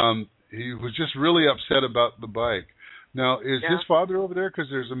 He was just really upset about the bike. Now, is his father over there? Because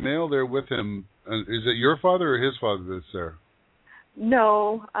there's a male there with him. Is it your father or his father that's there?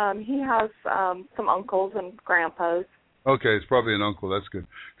 No, he has some uncles and grandpas. Okay, it's probably an uncle. That's good.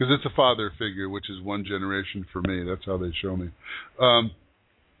 Because it's a father figure, which is one generation for me. That's how they show me.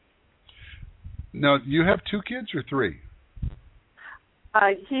 Now, you have 2 kids or 3?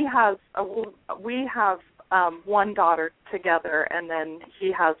 He has. We have one daughter together, and then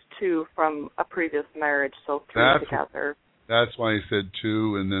he has 2 from a previous marriage, so 3 together. That's why he said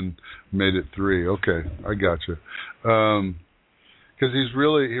 2 and then made it 3. Okay, I gotcha. Because he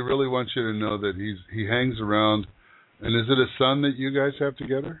really wants you to know that he hangs around. And is it a son that you guys have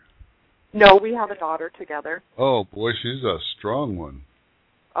together? No, we have a daughter together. Oh boy, she's a strong one.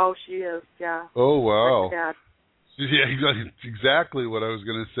 Oh, she is. Yeah. Oh wow. Like Dad. Yeah, exactly what I was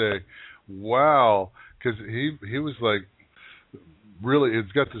going to say. Wow, because he was like, really,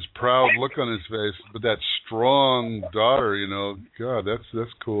 it's got this proud look on his face, but that strong daughter, God,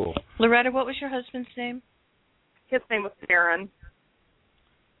 that's cool. Loretta, what was your husband's name? His name was Darren.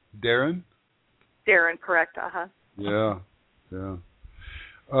 Darren? Darren, correct. Yeah.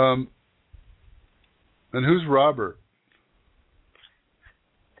 And who's Robert?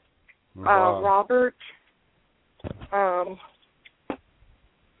 Robert.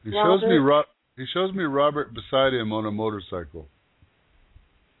 He shows me Robert beside him on a motorcycle.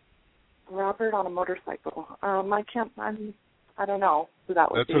 Robert on a motorcycle. I don't know who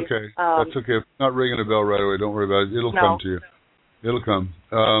that would be. That's okay. That's okay. If it's not ringing a bell right away, don't worry about it. It'll come to you. It'll come.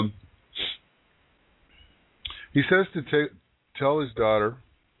 He says to tell his daughter.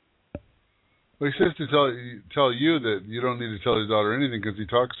 Well, he says to tell you that you don't need to tell his daughter anything because he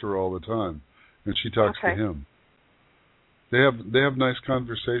talks to her all the time, and she talks to him. They have nice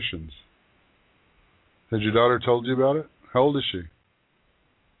conversations. Has your daughter told you about it? How old is she?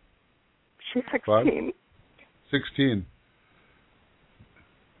 She's 16. 5? 16.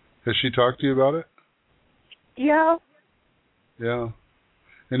 Has she talked to you about it? Yeah. Yeah.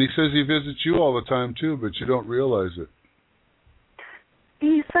 And he says he visits you all the time, too, but you don't realize it.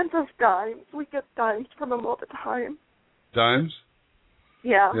 He sends us dimes. We get dimes from him all the time. Dimes?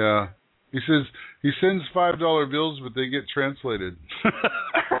 Yeah. Yeah. He says he sends $5 bills, but they get translated.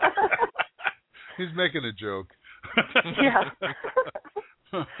 He's making a joke. Yeah.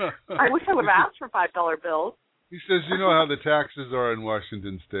 I wish I would have asked for $5 bills. He says, you know how the taxes are in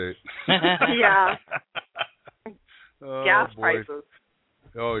Washington State. Yeah. Oh, gas boy. prices.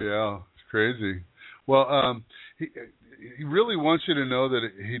 Oh, yeah. It's crazy. Well, he really wants you to know that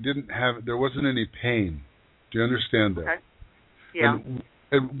there wasn't any pain. Do you understand that? Okay. Yeah.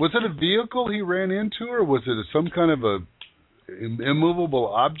 And was it a vehicle he ran into, or was it some kind of a immovable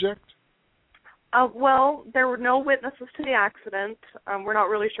object? Well, there were no witnesses to the accident. We're not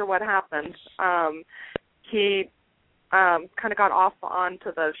really sure what happened. He kind of got off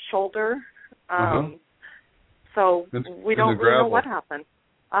onto the shoulder. So we don't really know what happened.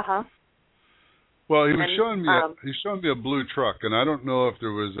 Well, he was showing me a blue truck, and I don't know if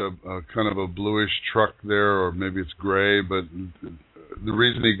there was a kind of a bluish truck there, or maybe it's gray, but the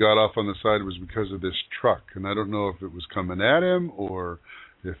reason he got off on the side was because of this truck, and I don't know if it was coming at him or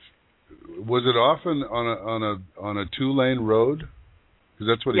if was it often on a 2-lane road, because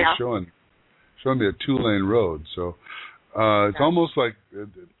that's what he's showing me, a 2-lane road. So It's almost like,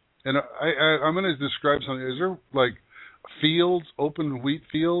 and I'm going to describe something. Is there like fields, open wheat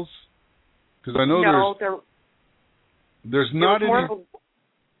fields? Because I know there's not any.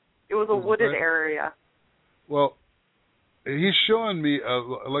 It was a wooded area. Well, he's showing me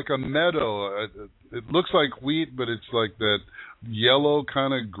like a meadow. It looks like wheat, but it's like that yellow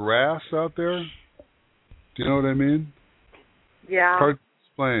kind of grass out there. Do you know what I mean? Yeah. Hard to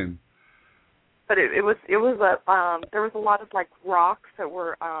explain. But it was there was a lot of like rocks that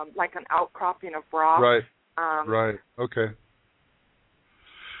were like an outcropping of rocks. Right. Right. Okay.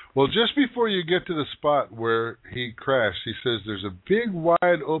 Well, just before you get to the spot where he crashed, he says there's a big,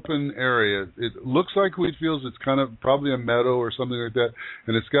 wide open area. It looks like wheat fields. It's kind of probably a meadow or something like that,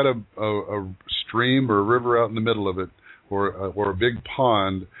 and it's got a stream or a river out in the middle of it, or a big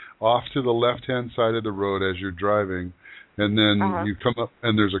pond off to the left-hand side of the road as you're driving, and then you come up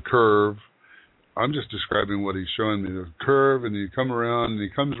and there's a curve. I'm just describing what he's showing me. There's a curve, and you come around, and he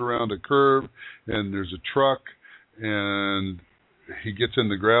comes around a curve, and there's a truck, and he gets in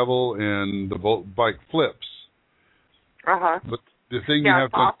the gravel, and the bike flips. But the thing you have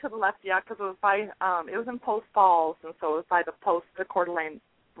off to the left, because it was by it was in Post Falls, and so it was by the Coeur d'Alene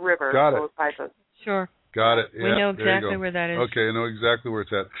River. Got it. So it was by the Sure. Got it. We know exactly where that is. Okay, I know exactly where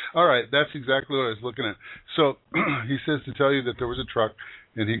it's at. All right, that's exactly what I was looking at. So he says to tell you that there was a truck,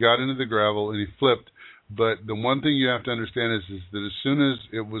 and he got into the gravel, and he flipped. But the one thing you have to understand is that as soon as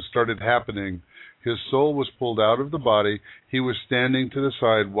it started happening, his soul was pulled out of the body. He was standing to the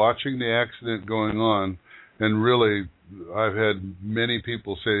side watching the accident going on. And really, I've had many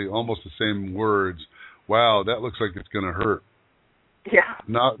people say almost the same words. Wow, that looks like it's going to hurt. Yeah.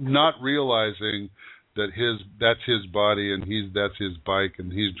 Not realizing that that's his body and that's his bike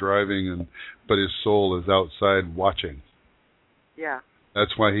and he's driving, but his soul is outside watching. Yeah.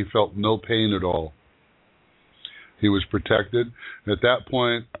 That's why he felt no pain at all. He was protected. At that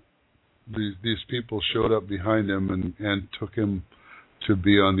point, these people showed up behind him and took him to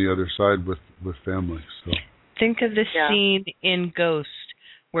be on the other side with family. So think of the scene in Ghost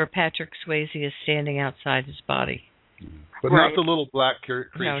where Patrick Swayze is standing outside his body. But not the little black creature.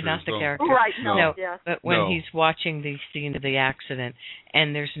 No, not the character. Right, no. But when he's watching the scene of the accident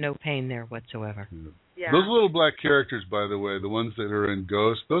and there's no pain there whatsoever. Yeah. Those little black characters, by the way, the ones that are in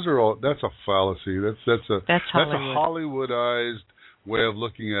Ghost, that's a fallacy. That's a Hollywoodized way of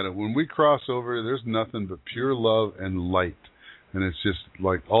looking at it. When we cross over, there's nothing but pure love and light. And it's just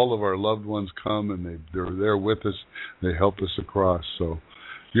like all of our loved ones come and they're there with us. They help us across. So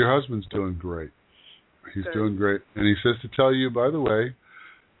your husband's doing great. He's doing great. And he says to tell you, by the way,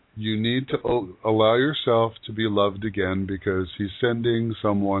 you need to allow yourself to be loved again because he's sending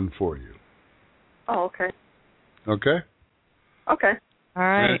someone for you. Oh, okay. Okay? Okay. All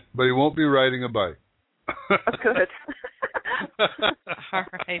right. But he won't be riding a bike. Good. All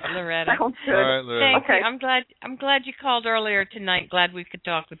right, Loretta. Sounds good. All right, Loretta. Thank you. I'm glad you called earlier tonight. Glad we could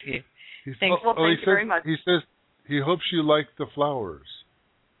talk with you. Thanks. Well, thank you very much. He says he hopes you like the flowers.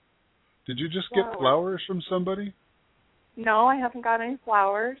 Did you just get flowers from somebody? No, I haven't got any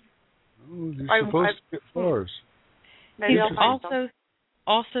flowers. Oh, you're supposed to get flowers. Maybe He's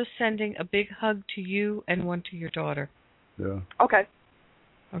also sending a big hug to you and one to your daughter. Yeah. Okay.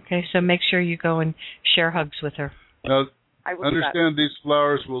 Okay, so make sure you go and share hugs with her. Now, understand these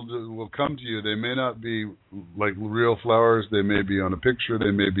flowers will come to you. They may not be like real flowers. They may be on a picture.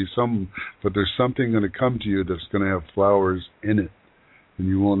 They may be but there's something going to come to you that's going to have flowers in it, and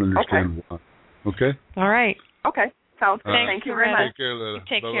you won't understand why. Okay? All right. Okay. Sounds good. Thank you very much. Take care, Lita.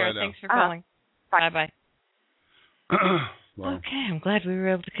 Take care. Now. Thanks for calling. Bye-bye. Wow. Okay, I'm glad we were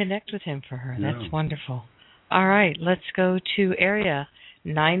able to connect with him for her. That's wonderful. All right, let's go to area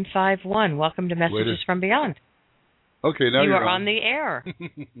 951. Welcome to Messages from Beyond. Okay, now you are on the air.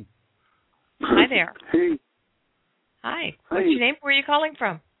 Hi there. Hey. Hi. What's your name? Where are you calling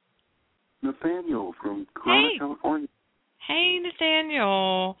from? Nathaniel from Corona, California. Hey,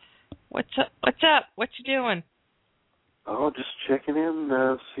 Nathaniel. What's up? What you doing? Oh, just checking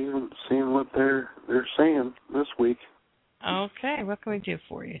in, seeing what they're saying this week. Okay, what can we do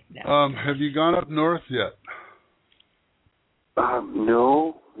for you now? Have you gone up north yet?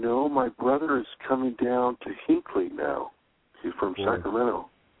 No. My brother is coming down to Hinckley now. He's from Sacramento.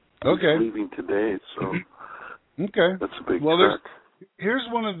 Okay. He's leaving today, so okay. That's a big trek. Here's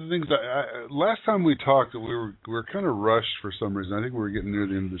one of the things last time we talked, we were kind of rushed for some reason. I think we were getting near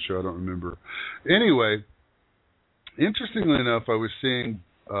the end of the show. I don't remember. Anyway, interestingly enough, I was seeing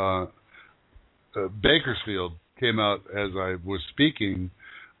Bakersfield came out as I was speaking,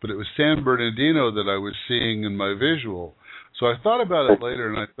 but it was San Bernardino that I was seeing in my visual. So I thought about it later,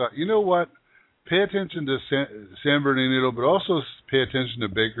 and I thought, you know what? pay attention to San Bernardino, but also pay attention to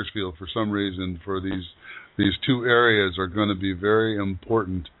Bakersfield for some reason. For these two areas are going to be very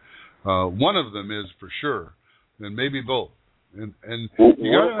important. One of them is for sure, and maybe both. And well,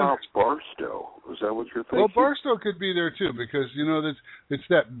 what about Barstow? Is that what you're thinking? Well, Barstow could be there too, because it's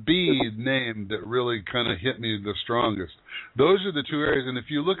that B name that really kind of hit me the strongest. Those are the two areas, and if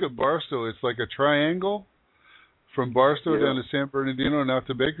you look at Barstow, it's like a triangle from Barstow down to San Bernardino and out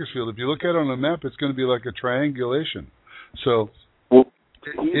to Bakersfield. If you look at it on a map, it's going to be like a triangulation. So it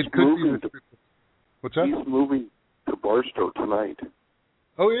could be. What's that? He's moving to Barstow tonight.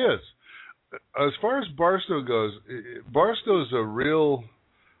 Oh, he is. As far as Barstow goes, Barstow's a real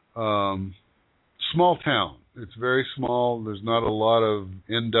small town. It's very small. There's not a lot of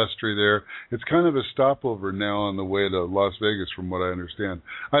industry there. It's kind of a stopover now on the way to Las Vegas, from what I understand.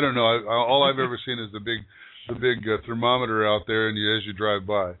 I don't know. All I've ever seen is the big thermometer out there, and as you drive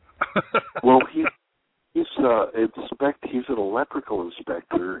by. Well, he's an electrical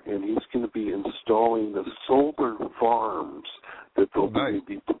inspector, and he's going to be installing the solar farms that they'll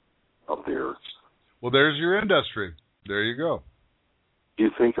be up there. Well, there's your industry. There you go. You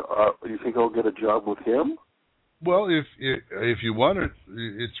think I'll get a job with him? Well, if you want it,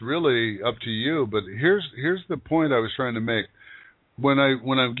 it's really up to you. But here's the point I was trying to make. When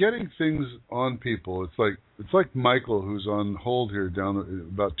I'm getting things on people, it's like Michael, who's on hold here down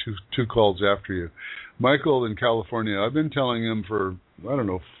about two calls after you. Michael in California. I've been telling him for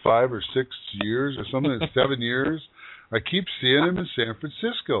 5 or 6 years or something, 7 years. I keep seeing him in San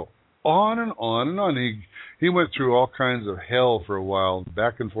Francisco. On and on and on. He went through all kinds of hell for a while,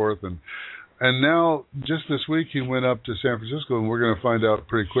 back and forth, and now just this week he went up to San Francisco, and we're going to find out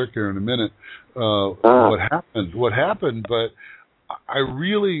pretty quick here in a minute what happened. But I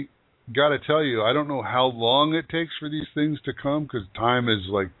really got to tell you, I don't know how long it takes for these things to come, because time is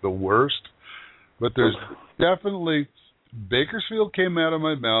like the worst. But there's definitely Bakersfield came out of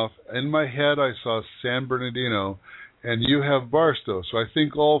my mouth. In my head, I saw San Bernardino. And you have Barstow. So I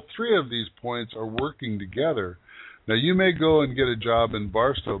think all three of these points are working together. Now, you may go and get a job in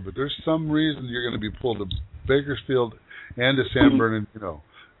Barstow, but there's some reason you're going to be pulled to Bakersfield and to San Bernardino.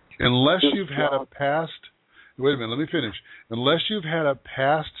 Unless you've had a past... Wait a minute, let me finish. Unless you've had a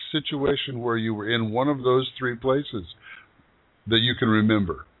past situation where you were in one of those three places that you can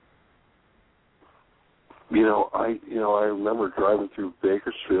remember. I remember driving through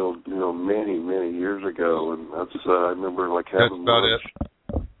Bakersfield, many, many years ago, and that's I remember having lunch. That's about it.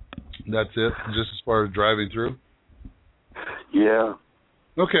 That's it, just as far as driving through. Yeah.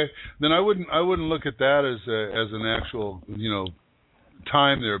 Okay, then I wouldn't look at that as an actual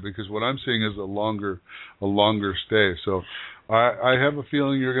time there, because what I'm seeing is a longer stay. So I have a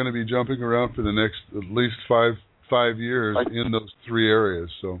feeling you're going to be jumping around for the next at least five years in those three areas.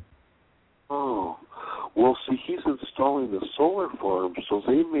 So. Oh. Well, see, he's installing the solar farm, so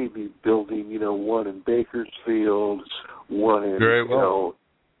they may be building, one in Bakersfield, one in,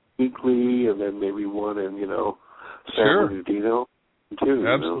 Hinkley, and then maybe one in, San Bernardino, too.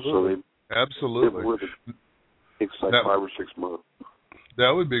 Absolutely. Absolutely. Takes 5 or 6 months.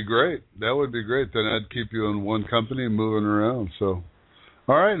 That would be great. Then I'd keep you in one company and moving around. So,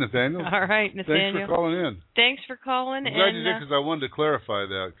 all right, Nathaniel. All right, Nathaniel. Thanks for calling in. Thanks for calling. I'm glad you did, because I wanted to clarify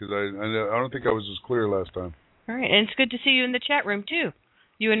that, because I don't think I was as clear last time. All right, and it's good to see you in the chat room, too.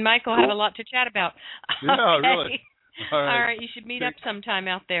 You and Michael have a lot to chat about. Yeah, okay. Really. All right, you should meet up sometime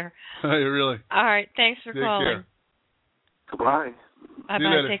out there. Really? All right, thanks for calling. Care. Goodbye.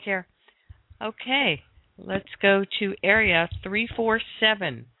 Bye-bye, take care. Okay, let's go to area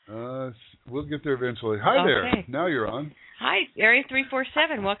 347. We'll get there eventually. Hi there. Now you're on. Hi, area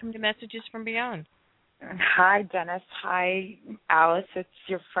 347. Welcome to Messages from Beyond. Hi, Dennis. Hi, Alice. It's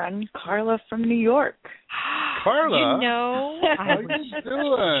your friend Carla from New York. Carla? I was just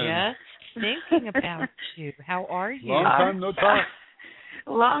thinking about you. How are you? Long time no talk.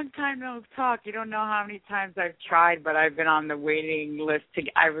 Long time no talk. You don't know how many times I've tried, but I've been on the waiting list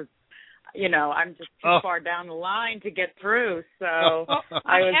I'm just too far down the line to get through. So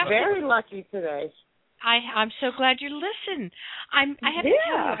I was very lucky today. I'm so glad you listened. I have to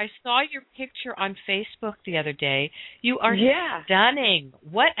tell you, I saw your picture on Facebook the other day. You are stunning.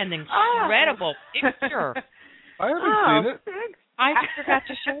 What an incredible picture. I haven't seen it. Thanks. I forgot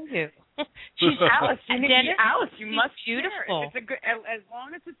to show you. She's Alice. Alice, you must beautiful. It's a good, as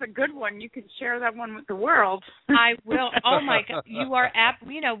long as it's a good one, you can share that one with the world. I will. Oh my God, you are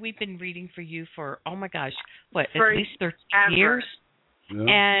we've been reading for you for at least 13 years. Yeah.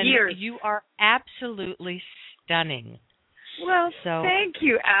 And you are absolutely stunning. Well, so, thank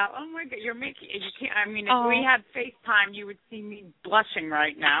you, Al. Oh my God, you're making. You can't. I mean, if we had FaceTime, you would see me blushing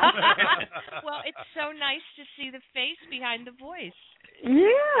right now. Well, it's so nice to see the face behind the voice.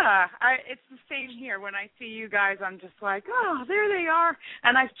 Yeah, it's the same here. When I see you guys, I'm just like, oh, there they are.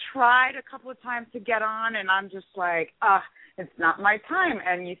 And I've tried a couple of times to get on, and I'm just like, it's not my time.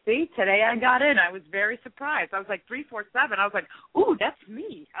 And you see, today I got in. I was very surprised. I was like 347. I was like, ooh, that's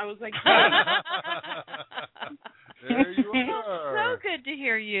me. I was like, there you are. So good to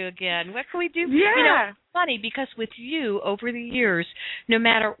hear you again. What can we do? Yeah. You know, it's funny because with you over the years, no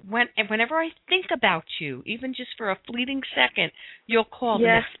matter whenever I think about you, even just for a fleeting second, you'll call the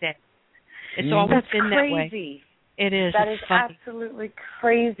next day. It's always been that way. It is. That is funny. absolutely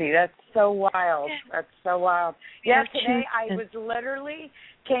crazy. That's so wild. Yeah. That's so wild. Yeah, today I was literally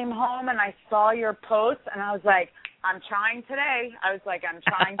came home and I saw your post and I was like, I'm trying today. I'm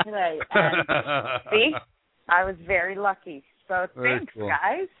trying today. And see, I was very lucky. So thanks,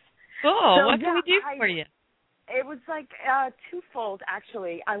 guys. Cool. So, what can we do for you? It was like twofold,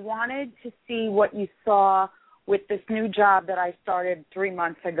 actually. I wanted to see what you saw with this new job that I started 3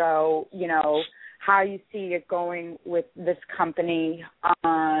 months ago, you know, how you see it going with this company.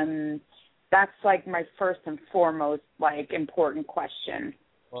 That's like my first and foremost, like, important question.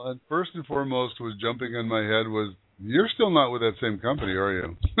 Well, and first and foremost was jumping in my head was, you're still not with that same company, are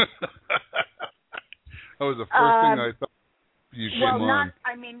you? That was the first thing I thought you came on.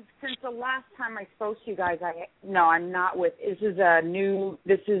 Well, since the last time I spoke to you guys, I'm not with,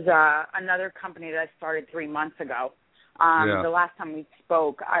 this is another company that I started 3 months ago. The last time we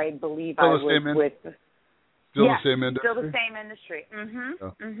spoke, I believe I was with. Still the same industry? Still the same industry. Mm-hmm.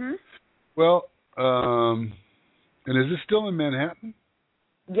 Oh. Mm-hmm. Well, and is this still in Manhattan?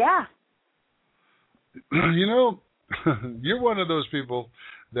 Yeah. You know, you're one of those people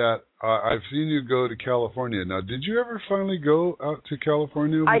that I've seen you go to California. Now, did you ever finally go out to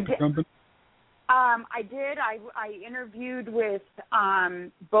California with the company? I did. I interviewed with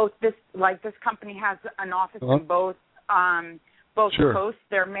both this company has an office in both coasts.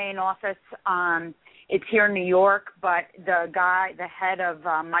 Their main office, it's here in New York, but the head of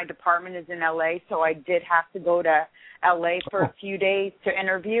my department is in LA, so I did have to go to LA for a few days to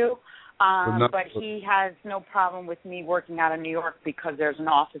interview. But he has no problem with me working out of New York because there's an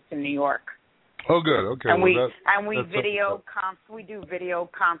office in New York. Oh, good. Okay. And we do video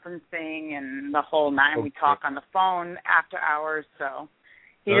conferencing and the whole nine. Okay. We talk on the phone after hours, so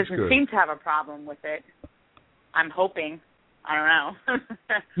he doesn't seem to have a problem with it. I'm hoping. I don't know.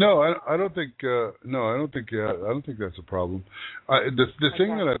 No, I don't think. I don't think that's a problem. The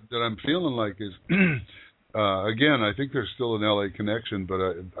thing that I'm feeling like is, again, I think there's still an LA connection, but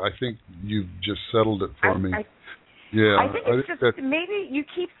I think you've just settled it for me. I think it's just maybe you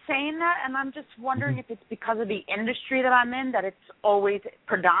keep saying that, and I'm just wondering if it's because of the industry that I'm in that it's always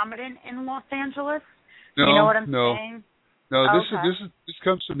predominant in Los Angeles. No, you know what I'm saying? No, this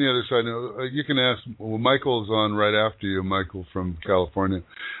comes from the other side. You can ask. Well, Michael's on right after you. Michael from California.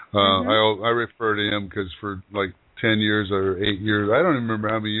 I refer to him because for like 10 years or 8 years, I don't even remember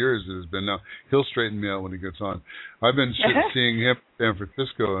how many years it has been now. He'll straighten me out when he gets on. I've been seeing him in San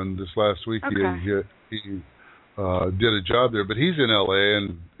Francisco, and this last week he did a job there, but he's in LA,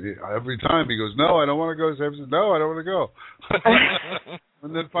 and every time he goes, "No, I don't want to go to San Francisco. No, I don't want to go."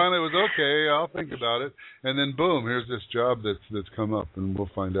 And then finally it was, okay, I'll think about it. And then boom, here's this job that's come up, and we'll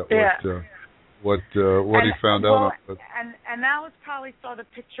find out what he found out. And Alice probably saw the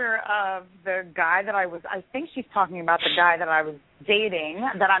picture of the guy that I think she's talking about the guy that I'm dating.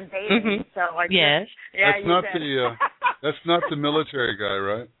 So yes. That's not the military guy,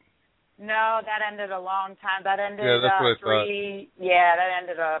 right? No, that ended a long time. That ended that's what I thought. That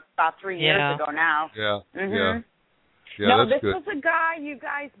ended about 3 years ago now. No, this was a guy you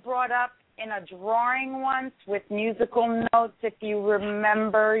guys brought up in a drawing once with musical notes. If you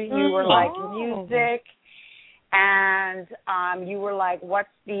remember, you were like music, and you were like,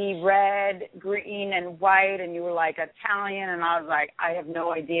 "What's the red, green, and white?" And you were like Italian, and I was like, "I have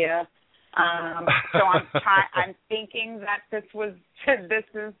no idea." So I'm thinking that this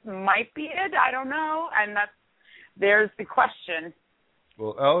might be it. I don't know, and there's the question.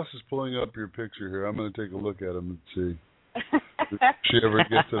 Well, Alice is pulling up your picture here. I'm going to take a look at him and see if she ever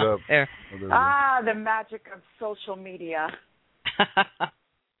gets it up. There. The magic of social media.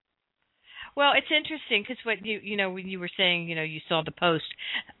 Well, it's interesting because what when you were saying, you saw the post.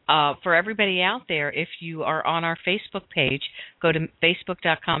 For everybody out there, if you are on our Facebook page, go to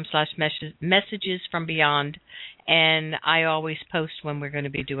facebook.com/messages from beyond, and I always post when we're going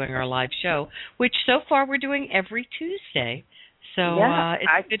to be doing our live show, which so far we're doing every Tuesday. So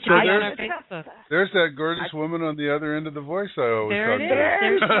it's good to be on our Facebook. There's that gorgeous woman on the other end of the voice I always there talk it to.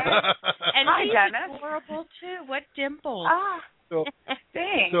 is. And hi, he's Dennis. adorable too. What dimples.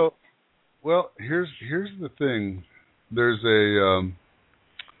 Thanks. So, well, here's the thing. There's a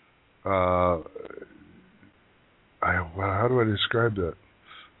how do I describe that?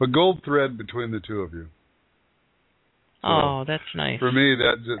 A gold thread between the two of you. So, that's nice. For me,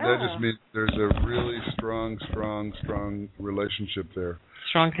 that just means there's a really strong relationship there.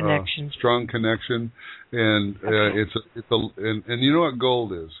 Strong connection. Strong connection, and and you know what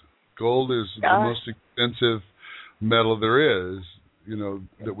gold is? Gold is the most expensive metal there is. You know,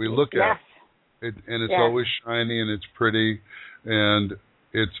 that we look at, and it's always shiny and it's pretty, and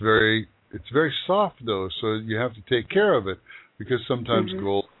it's very soft though. So you have to take care of it because sometimes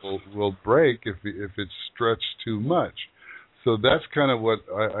gold will break if it's stretched too much. So that's kind of what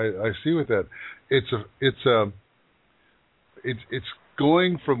I see with that. It's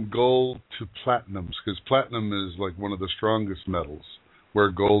going from gold to platinums because platinum is like one of the strongest metals,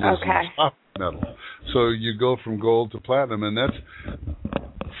 where gold is a soft metal. So you go from gold to platinum, and that's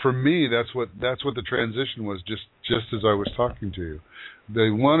for me. That's what the transition was. Just as I was talking to you,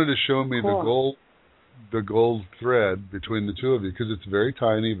 they wanted to show me the gold thread between the two of you because it's very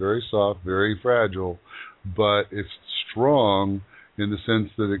tiny, very soft, very fragile, but it's strong in the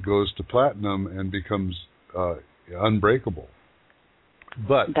sense that it goes to platinum and becomes unbreakable.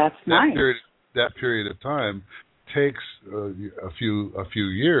 But that's nice. That period of time takes a few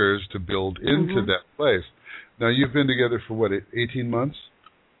years to build into that place. Now you've been together for what, 18 months?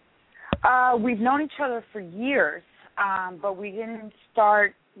 We've known each other for years, but we didn't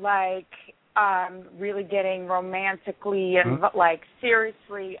start really getting romantically and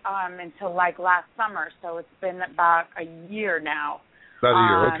seriously until last summer. So it's been about a year now. About a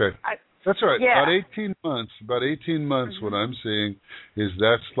year, okay. That's right. Yeah. About 18 months. What I'm seeing is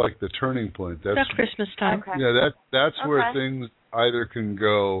that's like the turning point. That's Christmas time. Okay. Yeah, that's where things either can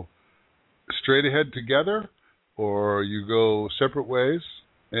go straight ahead together, or you go separate ways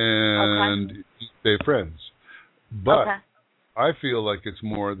and stay friends. But I feel like it's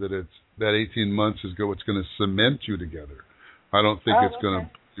more that that 18 months is what's going to cement you together. I don't think it's going to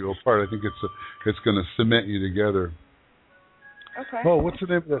you apart. I think it's going to cement you together. Okay. Oh, what's the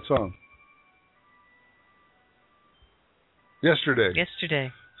name of that song?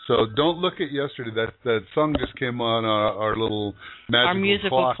 Yesterday. So don't look at yesterday. That song just came on our little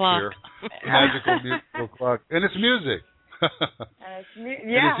magical clock here. Magical musical clock, and it's music. And it's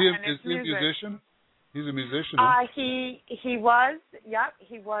is he a musician? He's a musician. He was. Yep,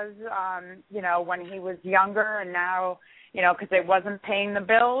 he was. When he was younger, and now, because it wasn't paying the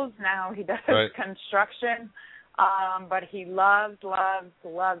bills. Now he does construction. But he loves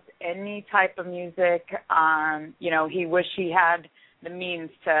any type of music. He wished he had the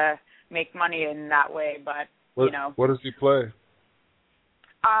means to make money in that way, but What does he play?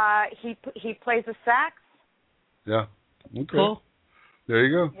 He plays the sax. Yeah. Okay. Cool. There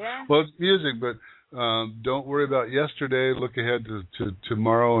you go. Yeah. Well, it's music, but don't worry about yesterday. Look ahead to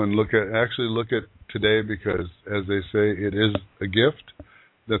tomorrow and look at today, because as they say, it is a gift.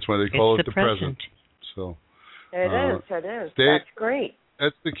 That's why they call it the present. So. It is. That's great.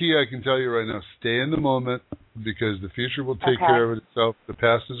 That's the key I can tell you right now. Stay in the moment, because the future will take care of itself. The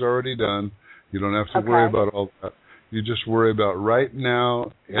past is already done. You don't have to worry about all that. You just worry about right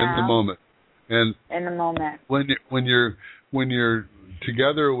now and the moment. And in the moment. When you're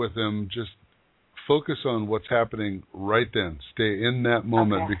together with them, just focus on what's happening right then. Stay in that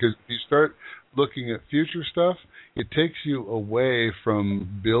moment, because if you start looking at future stuff, it takes you away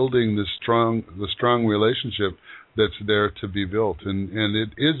from building the strong relationship that's there to be built, and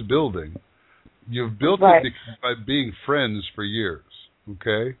it is building. You've built it by being friends for years,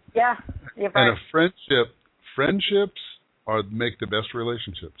 okay? Yeah, you're right. And friendships make the best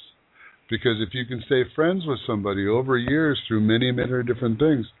relationships, because if you can stay friends with somebody over years through many, many different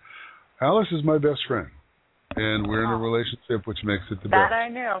things. Alice is my best friend, and we're in a relationship, which makes it the best. That I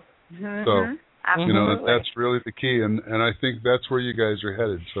knew. Mm-hmm. So. Absolutely. That's really the key, and I think that's where you guys are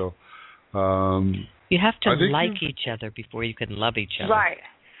headed. So you have to like each other before you can love each other. Right.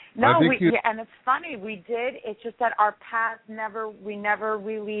 No, and it's funny, we did. It's just that our paths we never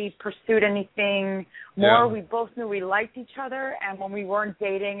really pursued anything more. We both knew we liked each other, and when we weren't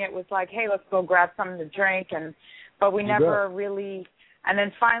dating, it was like, hey, let's go grab something to drink, but we never really. And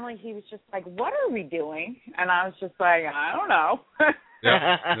then finally, he was just like, what are we doing? And I was just like, I don't know.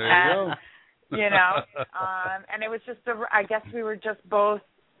 Yeah, there you go. And it was just, I guess we were just both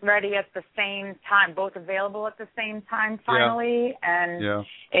ready at the same time, both available at the same time finally. And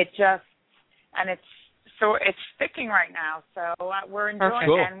it's it's sticking right now. So we're enjoying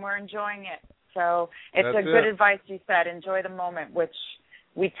it, and we're enjoying it. So it's That's good advice you said. Enjoy the moment, which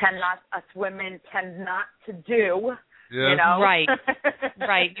us women tend not to do. Yeah. You know? Right.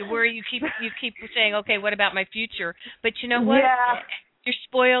 Right. You keep saying, okay, what about my future? But you know what? Yeah. You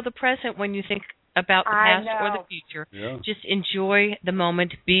spoil the present when you think about the past or the future. Yeah. Just enjoy the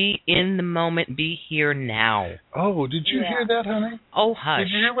moment. Be in the moment. Be here now. Oh, did you hear that, honey? Oh, hush. Did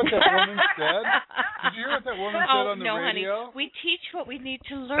you hear what that woman said? Did you hear what that woman said on the radio? Honey. We teach what we need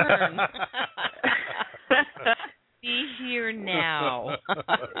to learn. Be here now.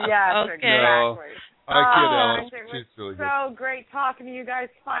 Yes, okay. exactly. I kid, Alice. It was so great talking to you guys.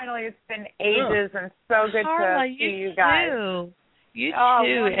 Finally, it's been ages and so good Carla, to see you guys. You oh,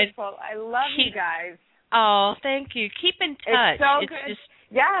 too. Wonderful. I love you guys. Oh, thank you. Keep in touch. It's so good.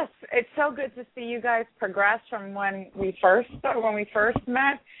 Yes, it's so good to see you guys progress from when we first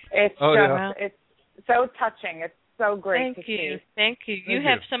met. It's it's so touching. It's so great to see. Thank you. You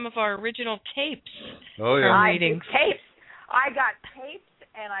have some of our original tapes. Oh yeah. From readings. Tapes. I got tapes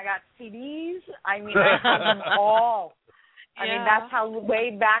and I got CDs. I mean, I have them all. I mean, that's how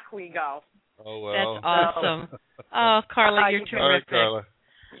way back we go. Oh well. That's awesome. Oh, Carla, you're terrific. All right, Carla.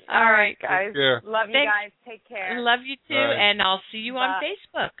 All right, guys. Love you guys. Take care. Love you too, and I'll see you on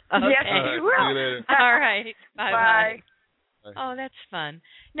Facebook. Okay. Yes, you will. See you later. All right. Bye. Bye. Oh, that's fun.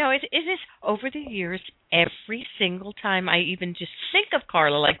 No, it is over the years. Every single time I even just think of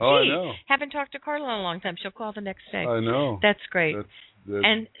Carla, like, I know. Haven't talked to Carla in a long time. She'll call the next day. I know. That's great. That's...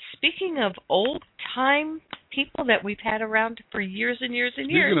 And speaking of old time people that we've had around for years and years and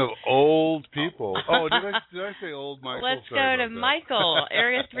years. Speaking of old people. Oh, did I say old Michael? Let's go to Michael,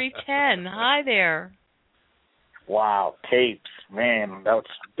 Area 310. Hi there. Wow, tapes. Man, that was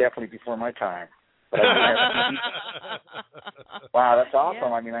definitely before my time. Wow, that's awesome.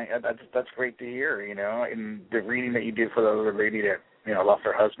 Yeah. I mean, that's great to hear, you know. And the reading that you did for the other lady that, you know, lost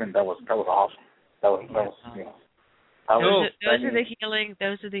her husband, that was awesome. That was you know. Those are the healing.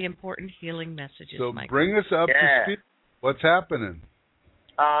 Those are the important healing messages. So Michael. Bring us up to speed. What's happening?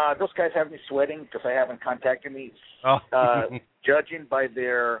 Those guys have me sweating because I haven't contacted me. Judging by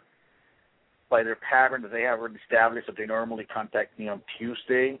their pattern that they have already established, that they normally contact me on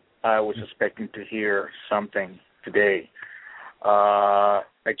Tuesday, I was expecting to hear something today. I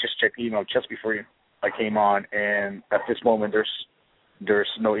just checked email just before I came on, and at this moment there's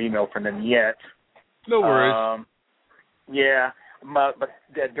no email from them yet. No worries. Yeah, but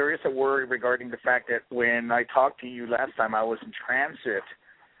there is a worry regarding the fact that when I talked to you last time, I was in transit.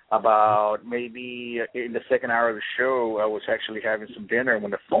 About maybe in the second hour of the show, I was actually having some dinner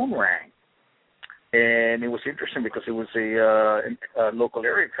when the phone rang. And it was interesting because it was a local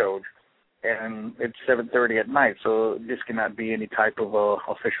area code, and it's 7:30 at night, so this cannot be any type of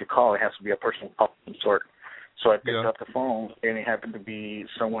official call. It has to be a personal call of some sort. So I picked up the phone, and it happened to be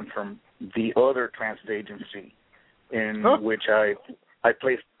someone from the other transit agency, in which I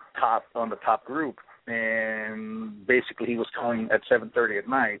placed on the top group, and basically he was calling at 7:30 at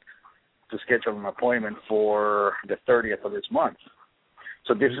night to schedule an appointment for the 30th of this month.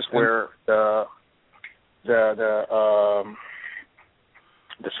 So this is where the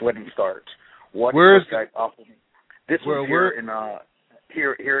sweating starts. Where is this guy offered me? This was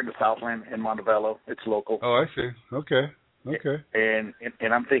here in the Southland in Montebello. It's local. Oh, I see. Okay. And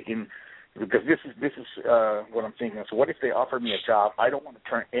I'm thinking, because this is what I'm thinking. So what if they offer me a job? I don't want to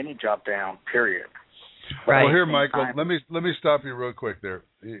turn any job down. Period. Right. Well, here, Michael, let me stop you real quick there.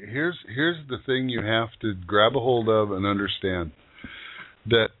 Here's the thing you have to grab a hold of and understand,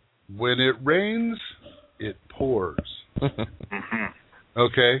 that when it rains, it pours.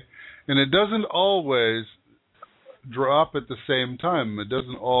 Okay? And it doesn't always drop at the same time. It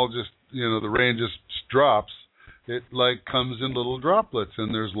doesn't all just, the rain just drops. It comes in little droplets,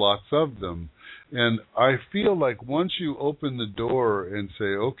 and there's lots of them. And I feel like once you open the door and say,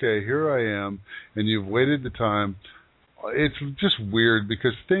 okay, here I am, and you've waited the time, it's just weird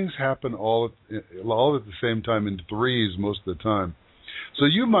because things happen all at the same time in threes most of the time. So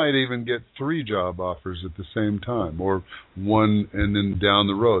you might even get 3 job offers at the same time, or one and then down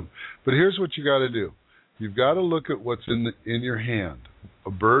the road. But here's what you got to do. You've got to look at what's in your hand. A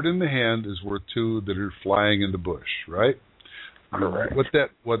bird in the hand is worth 2 that are flying in the bush, right? Correct.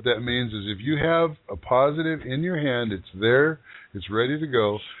 What that means is if you have a positive in your hand, it's there, it's ready to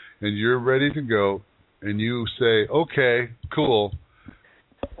go, and you're ready to go, and you say, okay, cool,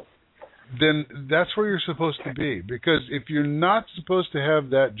 then that's where you're supposed to be. Because if you're not supposed to have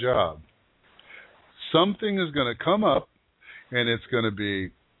that job, something is going to come up, and it's going to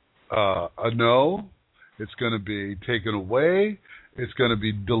be a no, it's going to be taken away, it's going to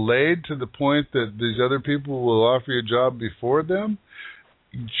be delayed to the point that these other people will offer you a job before them,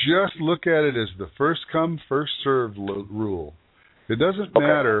 just look at it as the first come, first served rule. It doesn't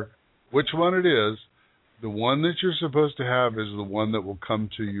matter which one it is. The one that you're supposed to have is the one that will come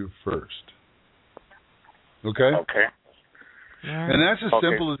to you first. Okay? Okay. And that's as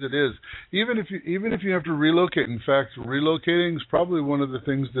simple as it is. Even if you have to relocate. In fact, relocating is probably one of the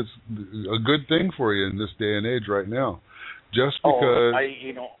things that's a good thing for you in this day and age right now. Just because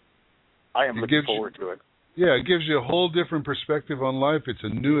I am looking forward to it. Yeah, it gives you a whole different perspective on life. It's a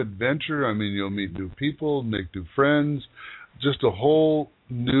new adventure. I mean, you'll meet new people, make new friends, just a whole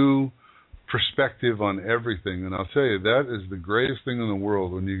new perspective on everything. And I'll tell you, that is the greatest thing in the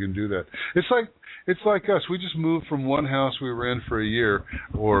world when you can do that. It's like us. We just moved from one house we were in for a year,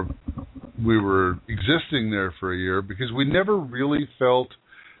 or we were existing there for a year, because we never really felt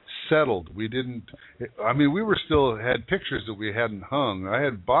settled. We didn't. I mean, we were still had pictures that we hadn't hung. I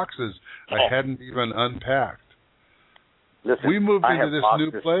had boxes I hadn't even unpacked. Listen, we moved into this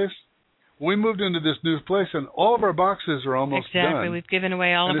new place. We moved into this new place, and all of our boxes are almost done. Exactly. We've given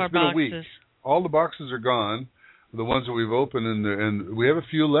away all of our boxes. It's been a week. All the boxes are gone, the ones that we've opened, and we have a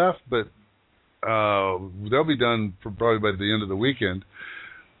few left, but they'll be done probably by the end of the weekend.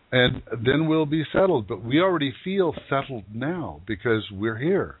 And then we'll be settled. But we already feel settled now because we're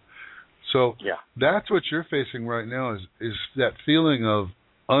here. So that's what you're facing right now is that feeling of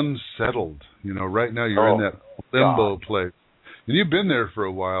unsettled. You know, right now you're in that limbo place. And you've been there for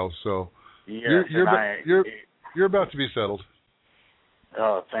a while, so you're about to be settled.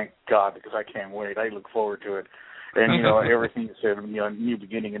 Oh, thank God, because I can't wait. I look forward to it. And, you know, everything you said, you know, new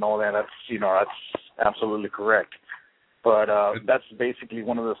beginning and all that, that's absolutely correct. But that's basically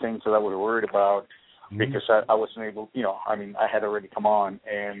one of the things that I was worried about, because I wasn't able, you know, I mean, I had already come on,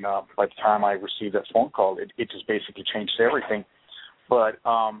 and by the time I received that phone call, it just basically changed everything. But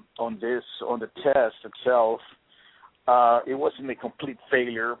on the test itself, it wasn't a complete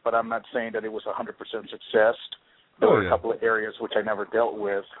failure, but I'm not saying that it was 100% success. There were a couple of areas which I never dealt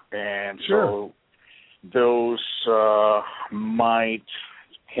with, and so those might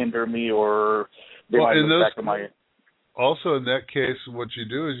hinder me, or they might look back at my... Also, in that case, what you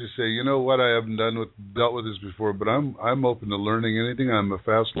do is you say, you know what, I haven't dealt with this before, but I'm open to learning anything. I'm a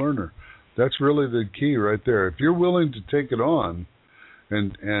fast learner. That's really the key right there. If you're willing to take it on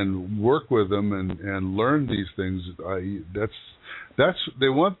and work with them and learn these things, that's they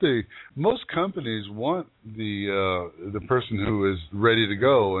want most companies want the person who is ready to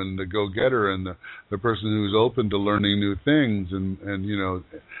go and the go-getter, and the person who's open to learning new things and you know,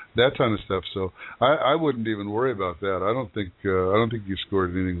 that kind of stuff. So I wouldn't even worry about that. I don't think you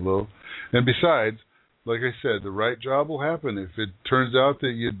scored anything low. And besides, like I said, the right job will happen. If it turns out that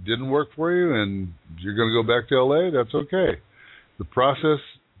it didn't work for you and you're going to go back to LA, that's okay. The process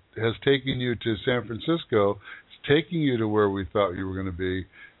has taken you to San Francisco. It's taking you to where we thought you were going to be,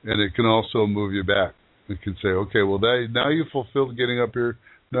 and it can also move you back. It can say, okay, well, now you fulfilled getting up here.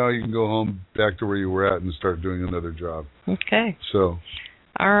 Now you can go home back to where you were at and start doing another job. Okay. So.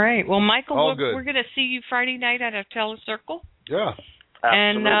 All right. Well, Michael, we're going to see you Friday night at a Telecircle. Yeah.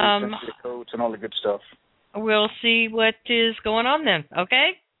 Absolutely. And the codes and all the good stuff. We'll see what is going on then.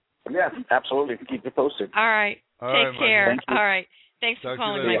 Okay. Yeah, absolutely. Keep you posted. All right. Take care. All right. Thanks for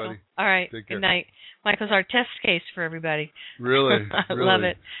calling, Michael. Buddy. All right. Good night. Michael's our test case for everybody. Really? I love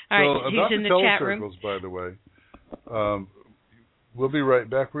it. All right. So he's in the chat room. By the way, we'll be right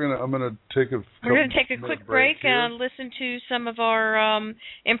back. I'm going to take a quick break and listen to some of our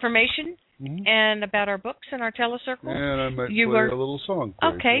information and about our books and our Telecircle. And I might play a little song.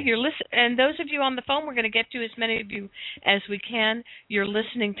 Okay, you're listening. And those of you on the phone, we're going to get to as many of you as we can. You're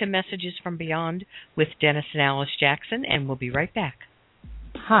listening to Messages from Beyond with Dennis and Alice Jackson, and we'll be right back.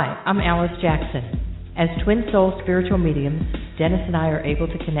 Hi, I'm Alice Jackson. As twin soul spiritual mediums, Dennis and I are able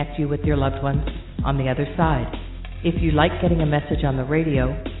to connect you with your loved ones on the other side. If you like getting a message on the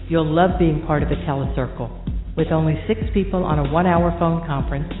radio, you'll love being part of a Telecircle. With only 6 people on a 1-hour phone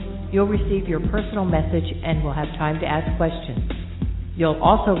conference, you'll receive your personal message and will have time to ask questions. You'll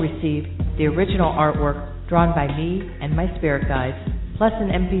also receive the original artwork drawn by me and my spirit guides, plus an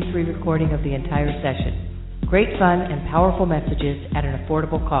MP3 recording of the entire session. Great fun and powerful messages at an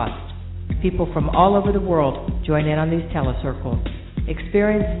affordable cost. People from all over the world join in on these Telecircles.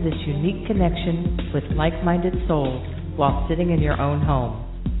 Experience this unique connection with like-minded souls while sitting in your own home.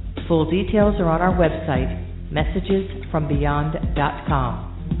 Full details are on our website, messagesfrombeyond.com.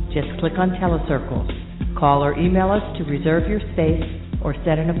 Just click on Telecircles. Call or email us to reserve your space or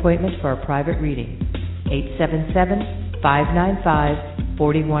set an appointment for a private reading.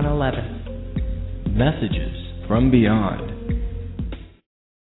 877-595-4111. Messages from Beyond.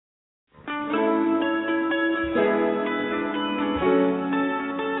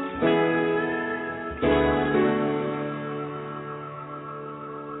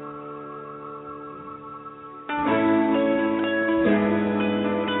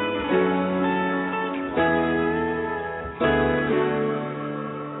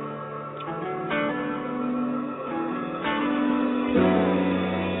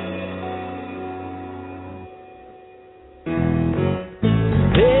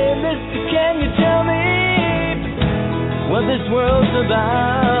 Mister, can you tell me what this world's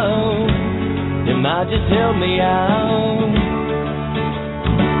about? It might just help me out.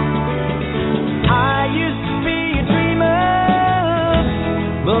 I used to be a dreamer,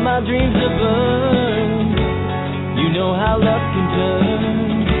 but my dreams are burned. You know how love can turn.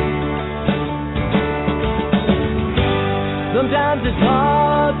 Sometimes it's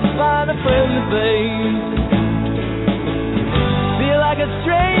hard to find a friendly face. Feel like a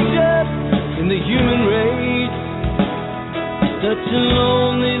stranger in the human race. Such a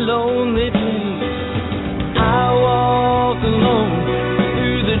lonely, lonely place. I walk alone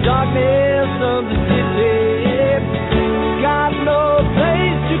through the darkness of the city. Got no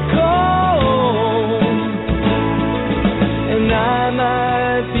place to call, and I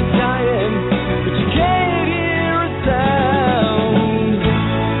might be dying, but you can't hear a sound.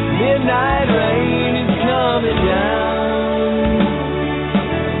 Midnight rain is coming down.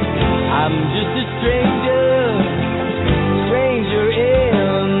 I'm just a stranger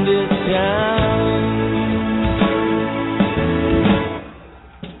in this town.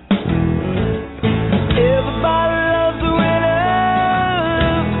 Everybody loves the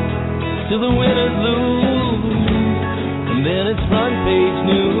winners till the winners lose, and then it's front page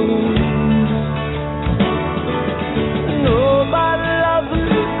news. Nobody loves the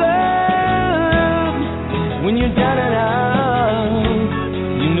losers when you're down and out.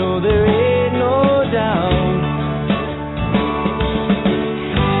 You know there ain't no doubt.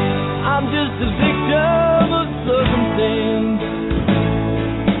 I'm just a victim of circumstance.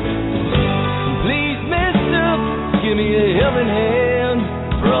 Please, mister, give me a helping hand.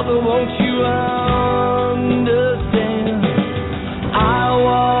 Brother, won't you understand? I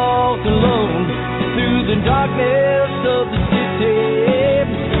walk alone through the darkness of the city.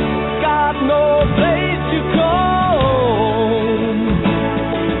 Got no place to call,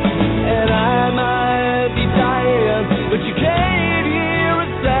 and I might be dying, but you can't hear a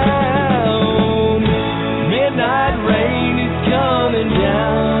sound. Midnight rain is coming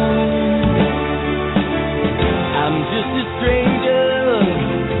down. I'm just a stranger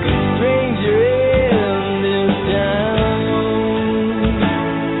in this town.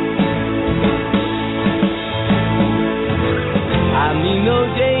 I mean no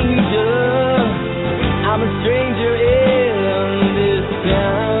danger, I'm a stranger in this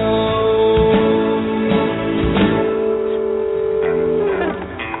town.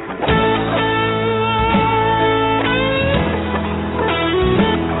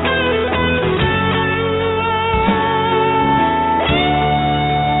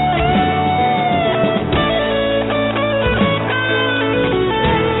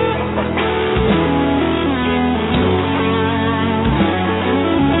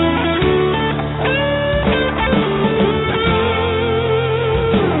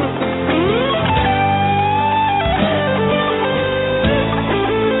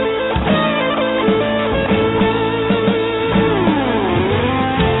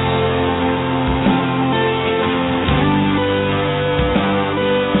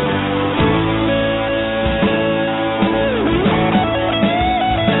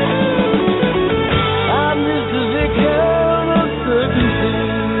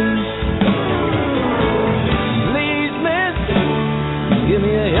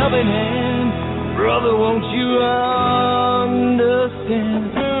 Brother, won't you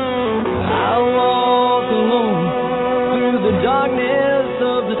understand? I walk alone through the darkness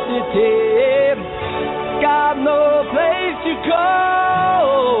of the city. Got no place to go,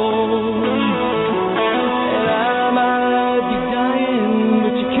 and I might be dying,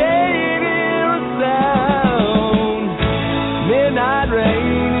 but you can't hear a sound. Midnight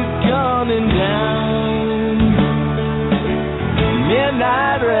rain is coming down.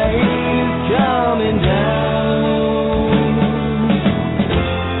 Midnight rain coming down.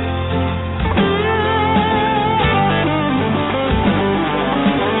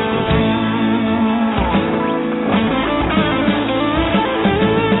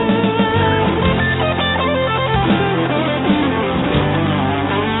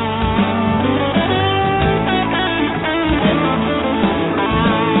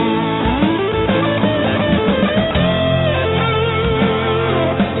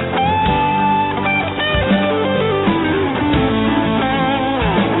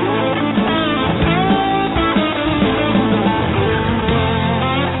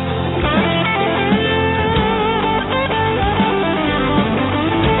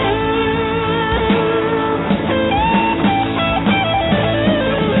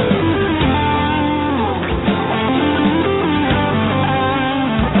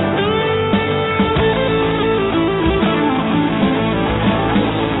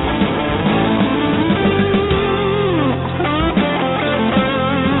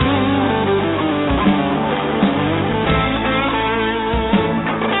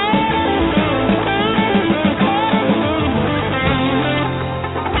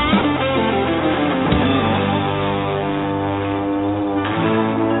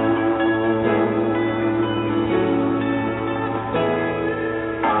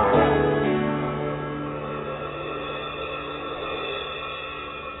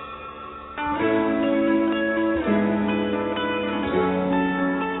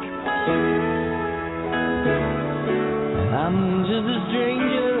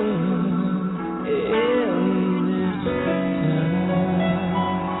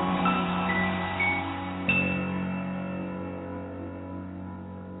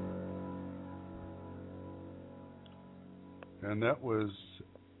 and that was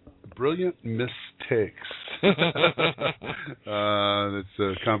Brilliant Mistakes. It's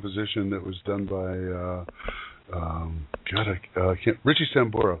a composition that was done by Richie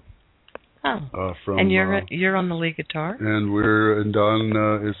Sambora. Oh, and you're on the lead guitar, and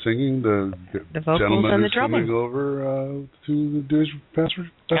Don is singing the vocals gentleman and the is drumming coming over to do his past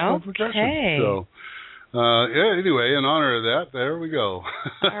regression. So. Anyway, in honor of that, there we go.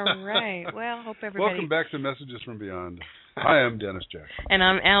 All right. Well, hope everybody. Welcome back to Messages from Beyond. I am Dennis Jackson. And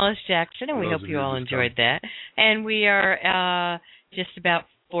I'm Alice Jackson, and we hope you all enjoyed that. And we are just about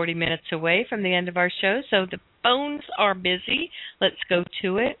 40 minutes away from the end of our show, so the phones are busy. Let's go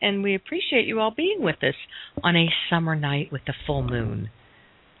to it, and we appreciate you all being with us on a summer night with the full moon.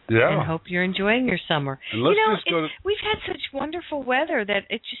 Yeah. And hope you're enjoying your summer. And let's just go we've had such wonderful weather that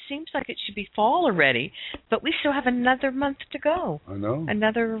it just seems like it should be fall already, but we still have another month to go. I know.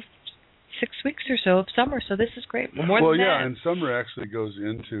 Another 6 weeks or so of summer, so this is great. Well, yeah, and summer actually goes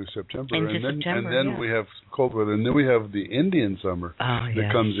into September. And then we have cold weather, and then we have the Indian summer that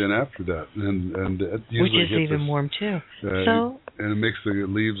comes in after that. And it usually which is even warm, too. And it makes the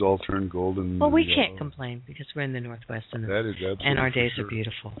leaves all turn golden. Well, we can't complain because we're in the Northwest, and our days are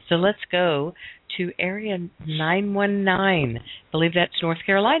beautiful. So let's go to area 919. I believe that's North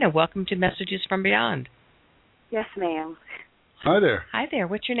Carolina. Welcome to Messages from Beyond. Yes, ma'am. Hi there. Hi there.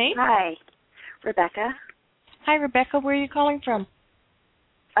 What's your name? Hi. Rebecca. Hi, Rebecca. Where are you calling from?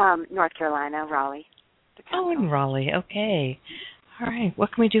 North Carolina, Raleigh. Oh, in Raleigh. Okay. All right.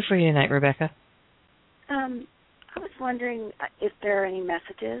 What can we do for you tonight, Rebecca? I was wondering if there are any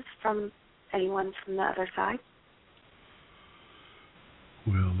messages from anyone from the other side.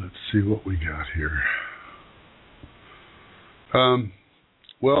 Well, let's see what we got here.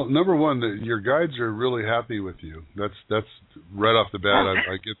 Well, number one, your guides are really happy with you. That's right off the bat.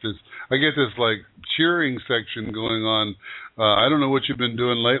 I get this like cheering section going on. I don't know what you've been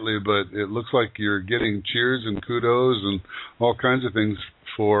doing lately, but it looks like you're getting cheers and kudos and all kinds of things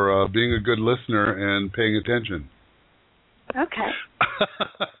for being a good listener and paying attention. Okay.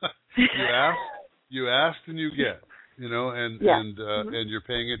 You asked and you get. And you're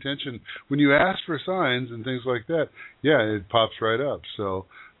paying attention. When you ask for signs and things like that, it pops right up. So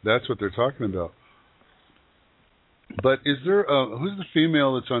that's what they're talking about. But is there who's the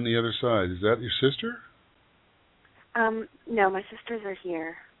female that's on the other side? Is that your sister? No, my sisters are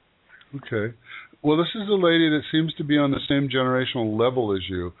here. Okay. Well, this is a lady that seems to be on the same generational level as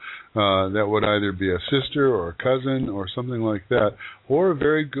you. That would either be a sister or a cousin or something like that, or a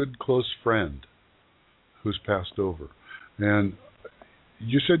very good close friend who's passed over. And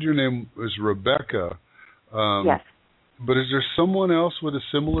you said your name was Rebecca. Yes. But is there someone else with a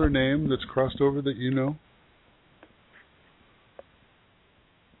similar name that's crossed over that you know?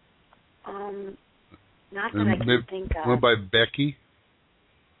 Not that I can think of. One by Becky?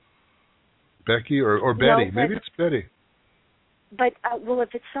 Becky or Betty? No, maybe it's Betty. But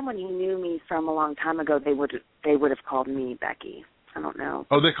if it's someone who knew me from a long time ago, they would have called me Becky. I don't know.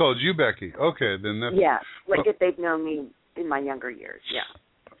 Oh, they called you Becky. Okay, then that's... Yeah, if they've known me in my younger years, yeah.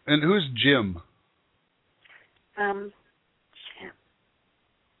 And who's Jim?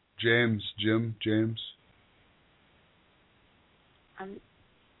 James. I'm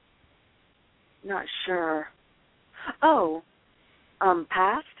not sure. Oh,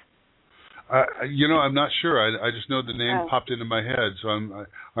 past? I'm not sure. I just know the name popped into my head, so I'm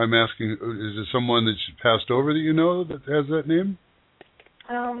asking: is it someone that's passed over that you know that has that name?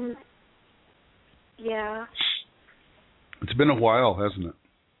 Yeah. It's been a while, hasn't it?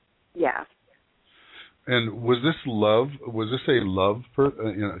 Yeah. And was this love? Was this a love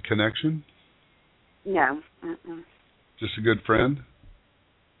connection? No. Mm-mm. Just a good friend?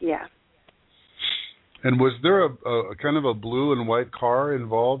 Yeah. And was there a kind of a blue and white car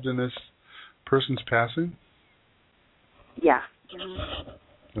involved in this person's passing? Yeah.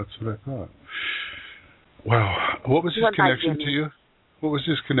 That's what I thought. Wow. What was his connection to you? What was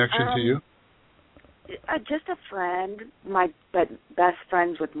his connection to you? Just a friend. But best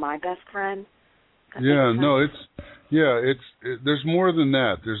friends with my best friend. There's more than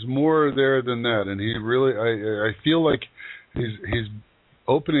that. There's more there than that, and he really, I feel like he's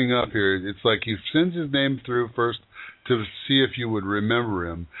opening up here. It's like he sends his name through first to see if you would remember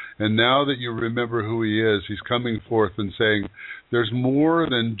him, and now that you remember who he is, he's coming forth and saying, "There's more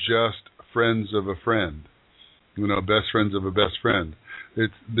than just friends of a friend, best friends of a best friend.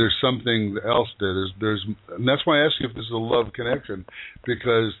 There's something else there. And that's why I ask you if this is a love connection,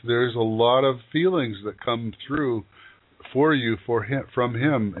 because there's a lot of feelings that come through for you from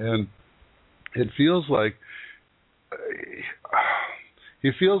him, and it feels like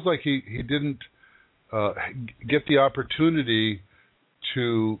he didn't get the opportunity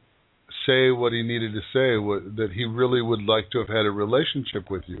to say what he needed to say, that he really would like to have had a relationship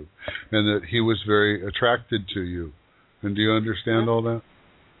with you, and that he was very attracted to you. And do you understand all that?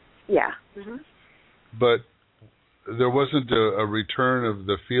 Yeah. Mm-hmm. But there wasn't a return of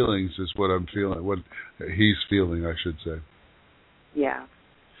the feelings, is what I'm feeling, what he's feeling, I should say. Yeah.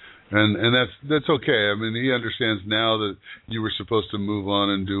 And that's okay. I mean, he understands now that you were supposed to move on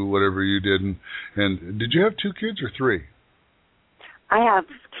and do whatever you did. And did you have 2 kids or 3? I have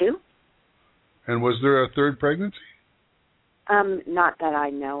 2. And was there a 3rd pregnancy? Not that I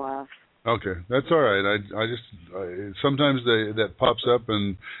know of. Okay, that's all right. I just sometimes that pops up,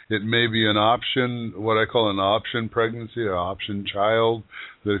 and it may be an option, what I call an option pregnancy, an option child,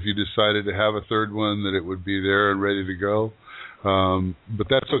 that if you decided to have a 3rd one, that it would be there and ready to go. But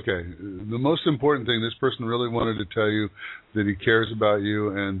that's okay. The most important thing, this person really wanted to tell you that he cares about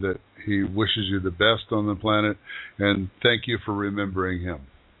you and that he wishes you the best on the planet, and thank you for remembering him,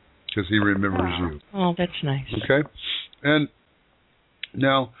 because he remembers you. Oh, that's nice. Okay? And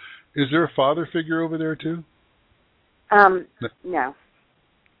now, is there a father figure over there, too? No.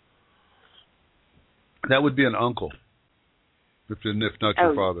 That would be an uncle, if not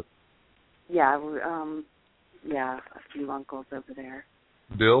your father. Yeah, yeah, a few uncles over there.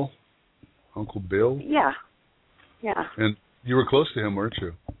 Bill? Uncle Bill? Yeah. Yeah. And you were close to him, weren't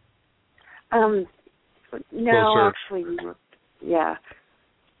you? No, closer. Actually, yeah.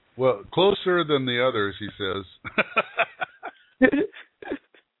 Well, closer than the others, he says.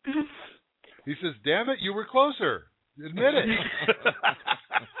 He says, damn it, you were closer. Admit it.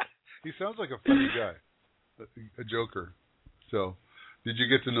 He sounds like a funny guy, a joker. So, did you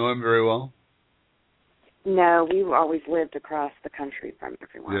get to know him very well? No, we always lived across the country from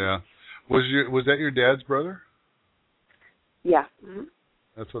everyone. Yeah. Was that your dad's brother? Yeah. Mm-hmm.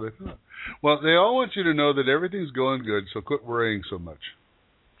 That's what I thought. Well, they all want you to know that everything's going good, so quit worrying so much.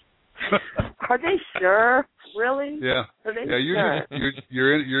 Are they sure? Really? Yeah. Are they sure?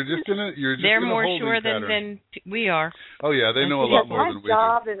 You're just in a They're more sure than we are. Oh yeah, they know a lot more than we do. My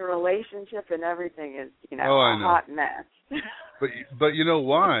job and relationship and everything is, a hot mess. But you know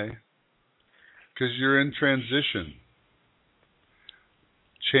why? Because you're in transition,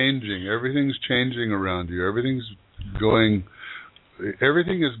 changing. Everything's changing around you. Everything is going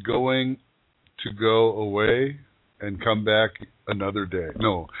to go away and come back another day.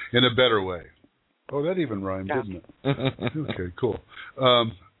 No, in a better way. Oh, that even rhymed, didn't it? Okay, cool.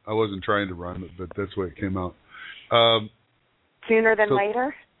 I wasn't trying to rhyme it, but that's the way it came out. Sooner than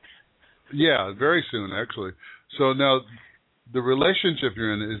later? Yeah, very soon, actually. So now, the relationship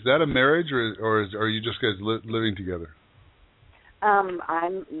you're in, is that a marriage, or are you just guys living together? I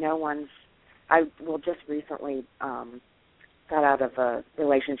just recently got out of a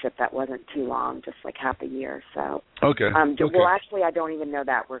relationship that wasn't too long, just like half a year. So okay. Well, actually, I don't even know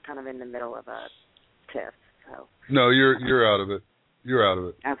that. We're kind of in the middle of a tiff. So no, you're out of it. You're out of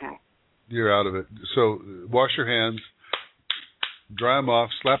it. Okay. You're out of it. So wash your hands, dry them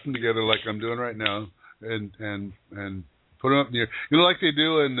off, slap them together like I'm doing right now, and put them up in the air. You know, like they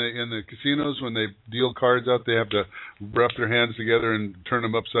do in the casinos when they deal cards out, they have to wrap their hands together and turn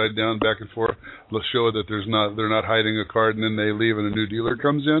them upside down, back and forth. Let's show that they're not hiding a card, and then they leave, and a new dealer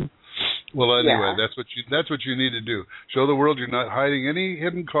comes in. Well, anyway, that's what you need to do. Show the world you're not hiding any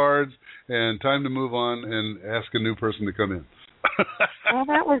hidden cards, and time to move on and ask a new person to come in. Well,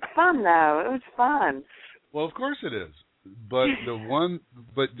 that was fun, though. It was fun. Well, of course it is. But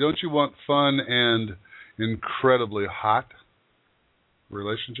don't you want fun and incredibly hot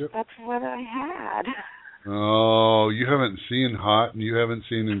relationship? That's what I had. Oh, you haven't seen hot and you haven't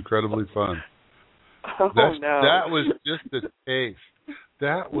seen incredibly fun. Oh, no. That was just a taste.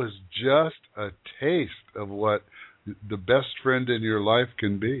 That was just a taste of what the best friend in your life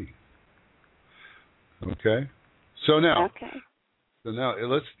can be. Okay? So now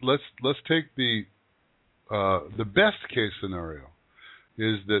let's take the best case scenario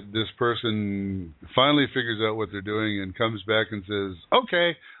is that this person finally figures out what they're doing and comes back and says,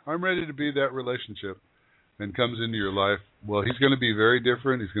 okay, I'm ready to be that relationship, and comes into your life. Well, he's going to be very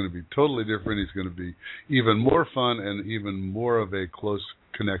different. He's going to be totally different. He's going to be even more fun and even more of a close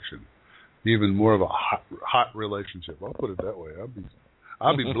connection, even more of a hot relationship. I'll put it that way.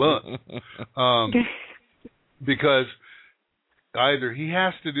 I'll be blunt. Because either he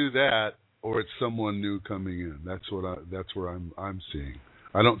has to do that or it's someone new coming in. That's where I'm seeing.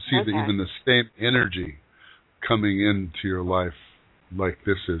 I don't see even the same energy coming into your life like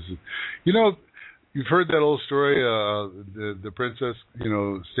this is. You know, You've heard that old story, the princess,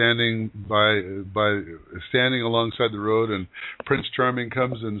 standing standing alongside the road, and Prince Charming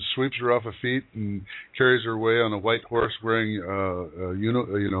comes and sweeps her off her feet and carries her away on a white horse wearing a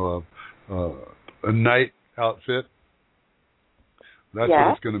knight outfit. That's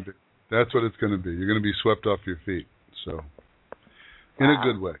what it's going to be. That's what it's going to be. You're going to be swept off your feet. So, in a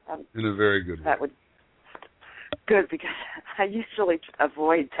good way, in a very good way. That would good, because I usually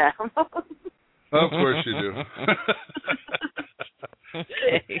avoid them. Of course you do.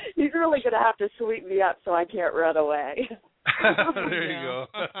 He's really going to have to sweep me up so I can't run away. There you go.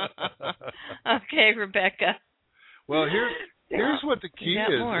 Okay, Rebecca. Well, here's what the key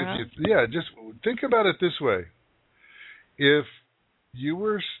is. More, just think about it this way. If you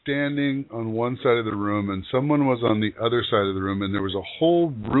were standing on one side of the room and someone was on the other side of the room, and there was a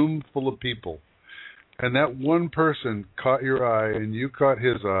whole room full of people, and that one person caught your eye and you caught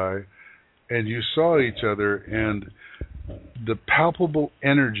his eye, and you saw each other, and the palpable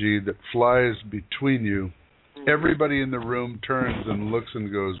energy that flies between you, everybody in the room turns and looks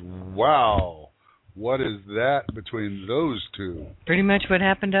and goes, wow, what is that between those two? Pretty much what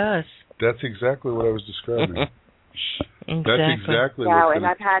happened to us. That's exactly what I was describing. Exactly. That's exactly what and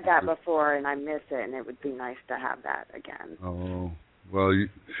I've had that before, and I miss it, and it would be nice to have that again. Oh, well,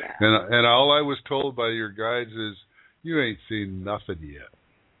 and all I was told by your guides is, you ain't seen nothing yet.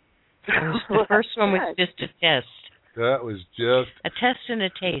 The first one was just a test. That was just a test and a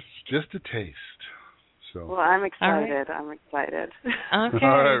taste. Just a taste. So. Well, I'm excited. Right. I'm excited. Okay.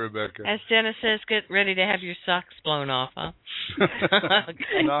 All right, Rebecca. As Dennis says, get ready to have your socks blown off, huh?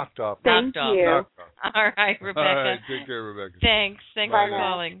 Okay. Knocked off. Thank you. Knocked off. All right, Rebecca. All right, take care, Rebecca. Thanks. Thanks for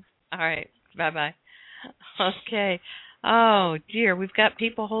calling. All right. Bye-bye. Okay. Oh, dear. We've got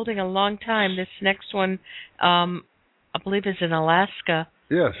people holding a long time. This next one, I believe, is in Alaska.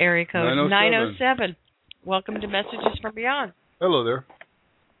 Yes. Area code 907. Welcome to Messages from Beyond. Hello there.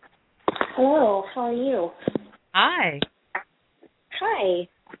 Hello. How are you? Hi. Hi.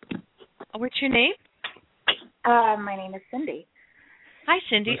 What's your name? My name is Cindy. Hi,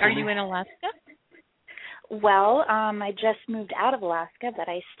 Cindy. Are you in Alaska? Well, I just moved out of Alaska, but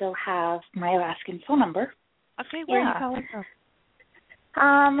I still have my Alaskan phone number. Okay, where are you calling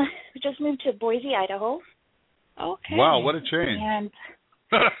from? We just moved to Boise, Idaho. Okay. Wow, what a change. And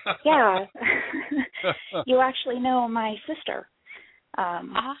yeah, you actually know my sister,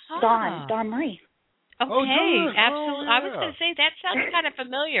 Dawn Marie. Okay, absolutely. Oh, yeah. I was going to say, that sounds kind of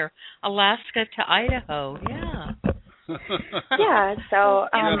familiar. Alaska to Idaho, yeah. Yeah, so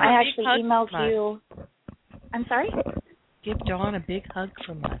I actually emailed you. I'm sorry? Give Dawn a big hug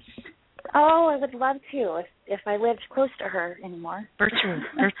from us. Oh, I would love to if I lived close to her anymore. Virtual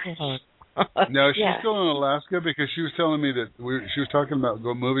hug. No, she's still in Alaska, because she was telling me that she was talking about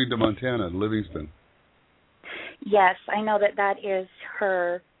moving to Montana, Livingston. Yes, I know that is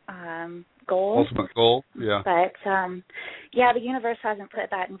her goal. Ultimate goal, yeah. But the universe hasn't put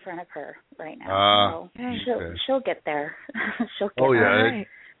that in front of her right now. So she'll get there. She'll get there. Right.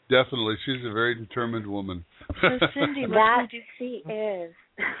 Definitely. She's a very determined woman. So Cindy, that she is.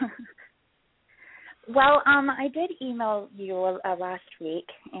 Well, I did email you last week,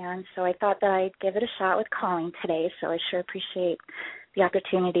 and so I thought that I'd give it a shot with calling today, so I sure appreciate the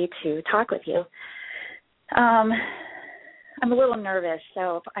opportunity to talk with you. I'm a little nervous,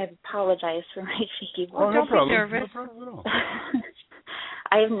 so I apologize for my shaky voice. Oh, no problem. Be nervous. No problem at all.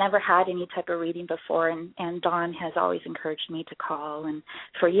 I have never had any type of reading before, and Dawn has always encouraged me to call, and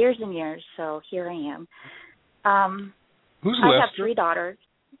for years and years, so here I am. Who's I Lester? have 3 daughters.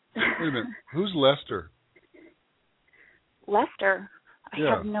 Wait a minute. Who's Lester? Lester? I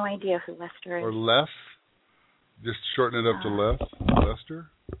Yeah. have no idea who Lester is. Or Les? Just shorten it up to Les? Lester?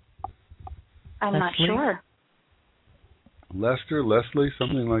 I'm not sure. Lester, Leslie,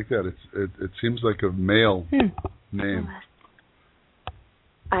 something like that. It seems like a male name.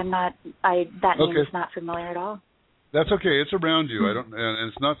 I'm not. That name is not familiar at all. That's okay. It's around you. I don't, and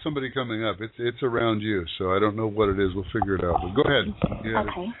it's not somebody coming up. It's around you. So I don't know what it is. We'll figure it out. But go ahead.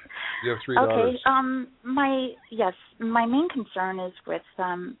 You have 3 daughters. My main concern is with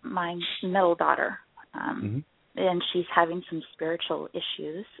my middle daughter, and she's having some spiritual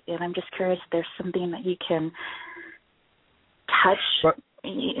issues. And I'm just curious if there's something that you can touch.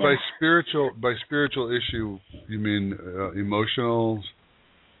 By spiritual issue, you mean emotional?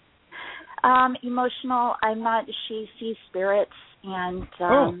 Emotional. I'm not. She sees spirits, and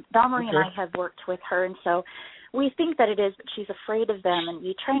Dawn Marie and I have worked with her, and so we think that it is, but she's afraid of them, and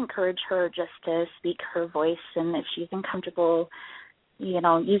we try to encourage her just to speak her voice, and if she's uncomfortable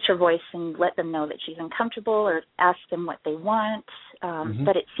use her voice and let them know that she's uncomfortable or ask them what they want.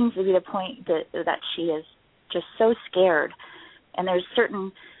 But it seems to be the point that she is just so scared. And there's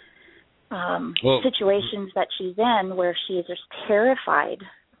certain situations that she's in where she is just terrified.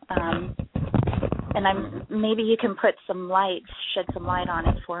 And maybe you can shed some light on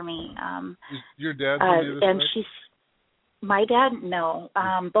it for me. Your dad on the other side? My dad, no.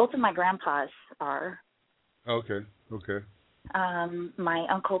 Both of my grandpas are. Okay. My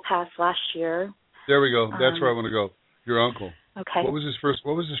uncle passed last year. There we go. That's where I want to go. Your uncle. Okay. What was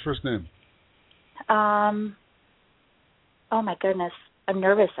his first name? Oh my goodness, I'm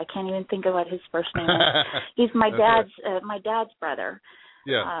nervous. I can't even think of what his first name is. He's my dad's brother.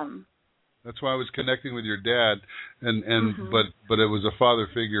 Yeah. That's why I was connecting with your dad, but it was a father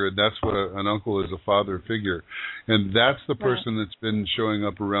figure, and that's what an uncle is, a father figure, and that's the person that's been showing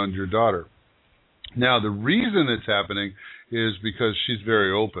up around your daughter. Now, the reason it's happening is because she's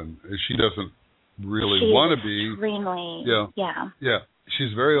very open. She doesn't really want to be. Extremely. Yeah.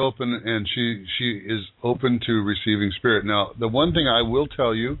 She's very open, and she is open to receiving spirit. Now, the one thing I will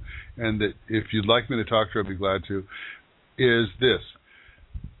tell you, and that if you'd like me to talk to her, I'd be glad to, is this.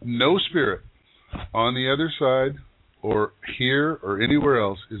 No spirit on the other side or here or anywhere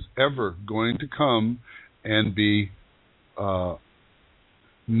else is ever going to come and be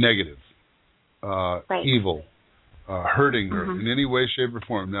negative, evil, hurting her in any way, shape, or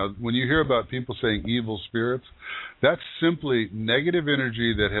form. Now, when you hear about people saying evil spirits, that's simply negative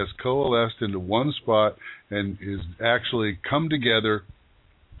energy that has coalesced into one spot and is actually come together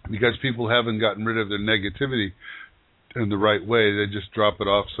because people haven't gotten rid of their negativity in the right way. They just drop it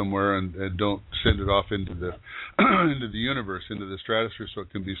off somewhere and don't send it off into the into the universe, into the stratosphere, so it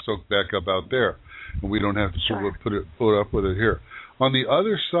can be soaked back up out there, and we don't have to put up with it here. On the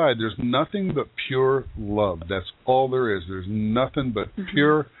other side, there's nothing but pure love. That's all there is. There's nothing but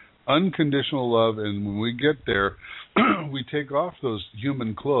pure, unconditional love, and when we get there, we take off those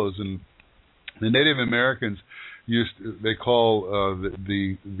human clothes. And the Native Americans they call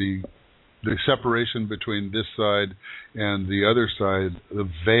the separation between this side and the other side a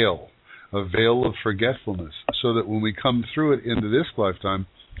veil of forgetfulness, so that when we come through it into this lifetime,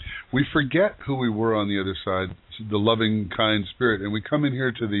 we forget who we were on the other side, the loving, kind spirit, and we come in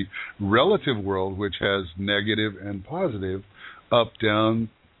here to the relative world, which has negative and positive, up, down,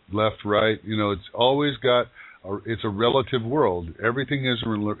 left, right. It's always got, it's a relative world. Everything is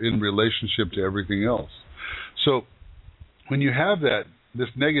in relationship to everything else. So when you have that, this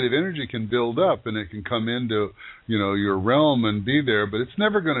negative energy can build up, and it can come into, your realm and be there, but it's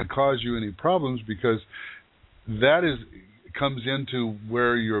never going to cause you any problems, because that comes into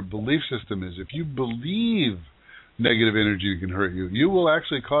where your belief system is. If you believe negative energy can hurt you, you will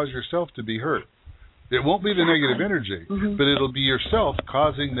actually cause yourself to be hurt. It won't be the negative energy, but it'll be yourself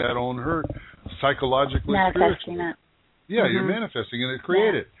causing that own hurt psychologically, manifesting it. Yeah, you're manifesting it,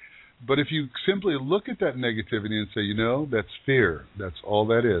 create it. But if you simply look at that negativity and say, that's fear. That's all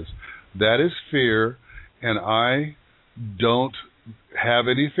that is. That is fear, and I don't have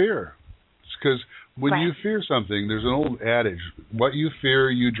any fear. It's because when you fear something, there's an old adage, what you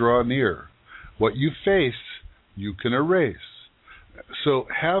fear, you draw near. What you face, you can erase. So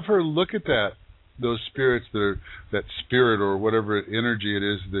have her look at those spirits, that spirit or whatever energy it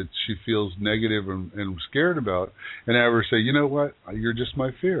is that she feels negative and scared about, and have her say, you know what, you're just my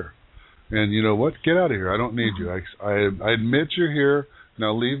fear. And you know what? Get out of here. I don't need you. I admit you're here.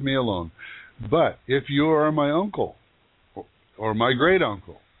 Now leave me alone. But if you are my uncle or my great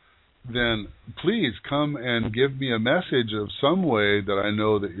uncle, then please come and give me a message of some way that I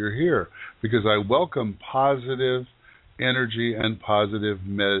know that you're here, because I welcome positive energy and positive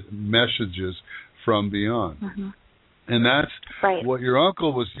messages from beyond. And that's what your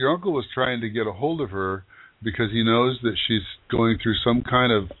uncle was trying to get a hold of her, because he knows that she's going through some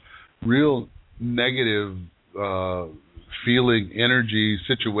kind of real negative feeling, energy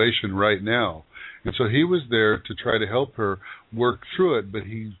situation right now. And so he was there to try to help her work through it, but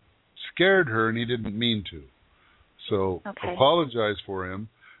he scared her, and he didn't mean to. So apologize for him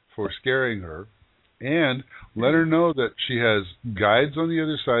for scaring her, and let her know that she has guides on the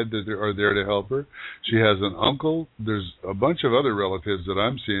other side that are there to help her. She has an uncle. There's a bunch of other relatives that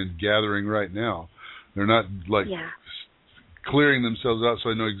I'm seeing gathering right now. They're not clearing themselves out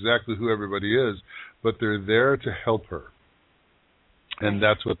so I know exactly who everybody is, but they're there to help her. And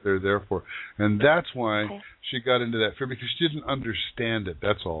that's what they're there for. And that's why she got into that fear, because she didn't understand it.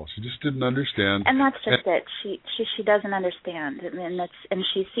 That's all. She just didn't understand. And that's just it. She doesn't understand. And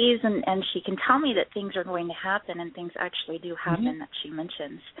she sees and she can tell me that things are going to happen, and things actually do happen that she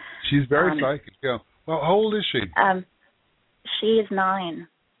mentions. She's very psychic, yeah. Well, how old is she? She is 9.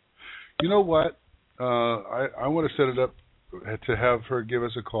 You know what? I want to set it up to have her give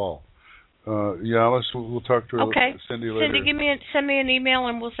us a call. Alice, we'll talk to her. Okay. Cindy later. Cindy, send me an email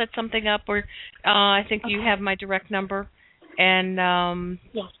and we'll set something up. Or I think you have my direct number, and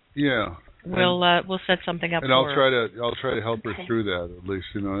yeah, we'll set something up. And I'll try to help her through that at least,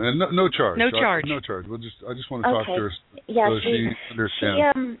 and no charge. No charge. No charge. I just want to talk to her so she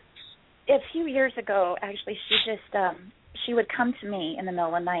understands. A few years ago, actually, she would come to me in the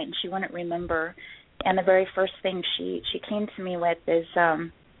middle of the night and she wouldn't remember. And the very first thing she came to me with is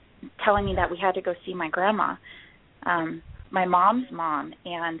telling me that we had to go see my grandma, my mom's mom,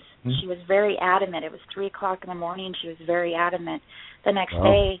 and she was very adamant. It was 3:00 in the morning. She was very adamant. The next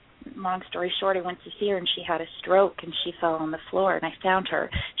day, long story short, I went to see her and she had a stroke and she fell on the floor and I found her.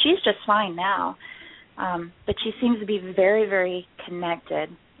 She's just fine now, but she seems to be very, very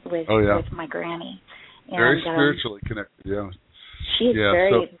connected with my granny. And, very spiritually connected, yeah. She's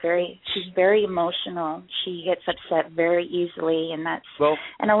she's very emotional. She gets upset very easily, and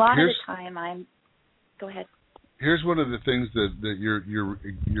and a lot of the time go ahead. Here's one of the things that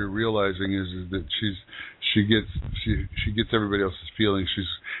you're realizing is that she gets everybody else's feelings.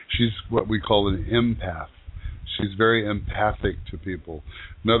 She's what we call an empath. She's very empathic to people.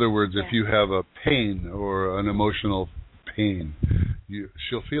 In other words, if you have a pain or an emotional pain,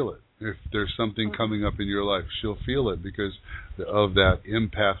 she'll feel it. If there's something coming up in your life, she'll feel it because of that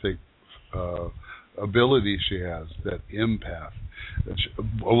empathic ability she has, that empath.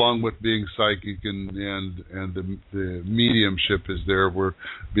 Along with being psychic and the mediumship is there, we're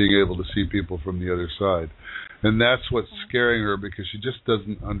being able to see people from the other side. And that's what's scaring her because she just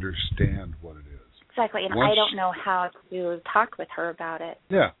doesn't understand what it is. Exactly, and I don't know how to talk with her about it.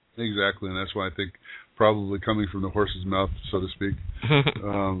 Yeah, exactly, and that's why I think probably coming from the horse's mouth, so to speak.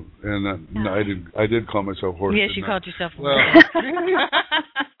 I did call myself horse. Yes, you called yourself horse.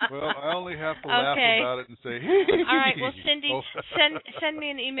 Well, I only have to laugh about it and say, all right, well, Cindy, send me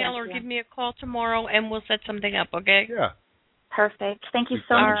an email or give me a call tomorrow, and we'll set something up, okay? Yeah. Perfect. Thank you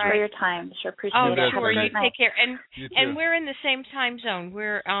so much for your time. Sure appreciate it. Sure. You take care. And we're in the same time zone.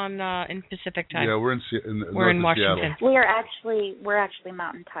 We're on in Pacific time. Yeah, we're in Washington. We're actually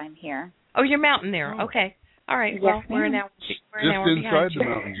Mountain Time here. Oh, you're Mountain there. Okay. All right. Yes, well, we're an hour inside the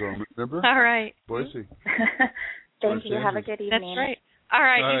Mountain Zone, remember? All right. Boise. Thank you. Have a good evening. That's right. All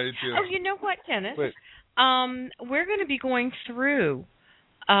right. Oh, you know what, Dennis? Wait. We're going to be going through.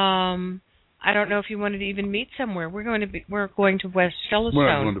 I don't know if you wanted to even meet somewhere. We're going to West Yellowstone. We're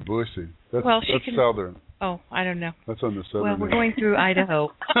not going to Boise. That's southern. Oh, I don't know. That's on the southern. Well, we're going through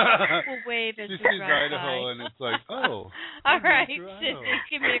Idaho. We'll wave as she we sees drive Idaho, by. and it's like, oh. All right, Cindy,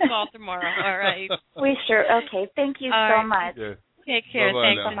 give me a call tomorrow. All right. We sure. Okay. Thank you so much. Yeah. Take care.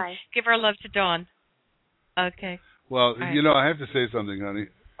 Bye-bye Thanks. Bye. Give our love to Dawn. Okay. Well, I have to say something, honey.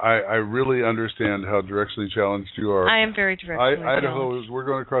 I really understand how directionally challenged you are. I am very directionally challenged. Idaho we're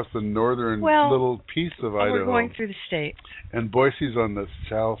going across the northern little piece of Idaho. We're going through the state. And Boise's on the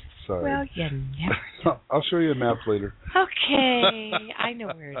south side. Well, you never. I'll show you a map later. Okay. I know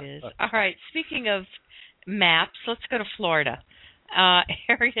where it is. All right. Speaking of maps, let's go to Florida.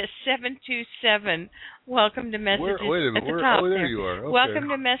 Area 727. Welcome to Messages wait a minute. at the top there you are. Okay. Welcome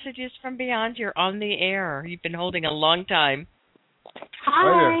to Messages from Beyond. You're on the air. You've been holding a long time.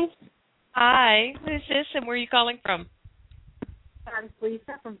 Hi. Hi. Who's this and where are you calling from? I'm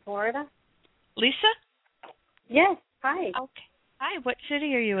Lisa from Florida. Lisa? Yes. Hi. Okay. Hi. What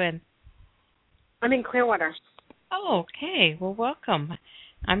city are you in? I'm in Clearwater. Oh, okay. Well, welcome.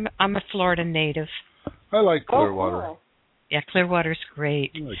 I'm a Florida native. I like Clearwater. Oh, cool. Yeah, Clearwater's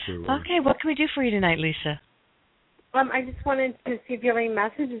great. I like Clearwater. Okay, what can we do for you tonight, Lisa? I just wanted to see if you have any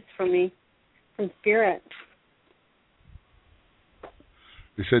messages for me from Spirit.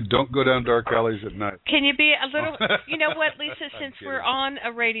 They said don't go down dark alleys at night. Can you be a little, you know what, Lisa, since we're on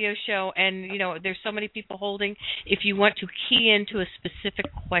a radio show and, there's so many people holding, if you want to key into a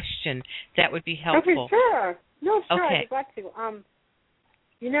specific question, that would be helpful. Okay, sure. No, sure, okay. I'd be glad to.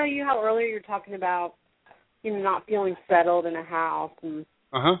 How earlier you're talking about, not feeling settled in a house and,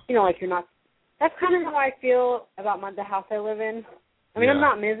 like you're not, that's kind of how I feel about the house I live in. I mean, I'm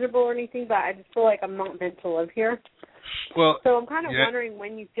not miserable or anything, but I just feel like I'm not meant to live here. Well, so I'm kind of wondering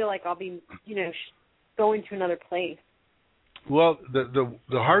when you feel like I'll be, going to another place. Well, the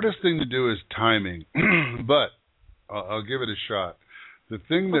hardest thing to do is timing, but I'll give it a shot. The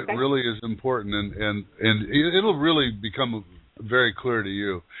thing that really is important, and it'll really become very clear to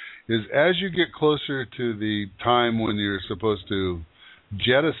you, is as you get closer to the time when you're supposed to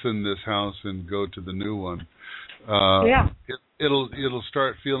jettison this house and go to the new one, it'll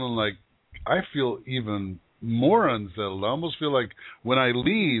start feeling like I feel even more unsettled. I almost feel like when I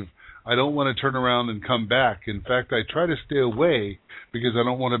leave, I don't want to turn around and come back. In fact, I try to stay away because I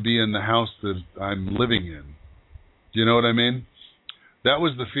don't want to be in the house that I'm living in. Do you know what I mean? That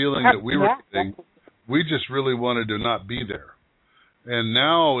was the feeling that we were getting. We just really wanted to not be there. And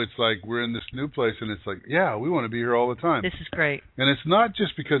now it's like we're in this new place, and it's like, yeah, we want to be here all the time. This is great. And it's not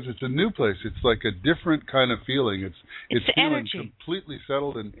just because it's a new place. It's like a different kind of feeling. It's feeling energy. Completely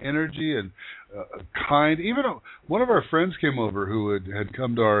settled and energy and kind. Even one of our friends came over who had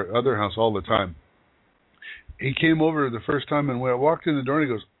come to our other house all the time. He came over the first time, and when I walked in the door, and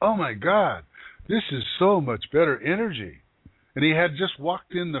he goes, "Oh, my God, this is so much better energy." And he had just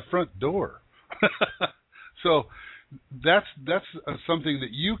walked in the front door. So that's something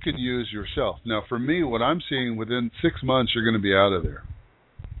that you can use yourself. Now, for me, what I'm seeing, within 6 months, you're going to be out of there.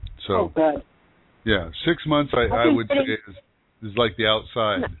 So, good. Yeah, 6 months, I would say, is like the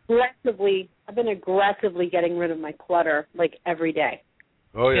outside. I've been aggressively getting rid of my clutter, like, every day.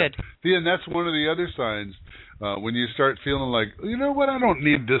 Oh, yeah. Good. See, and that's one of the other signs. When you start feeling like, you know what, I don't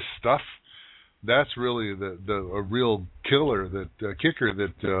need this stuff. That's really a real killer, kicker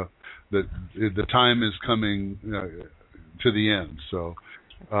that the time is coming to the end. So,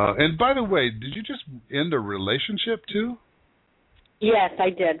 and by the way, did you just end a relationship too? Yes, I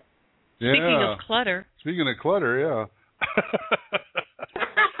did. Yeah. Speaking of clutter, yeah.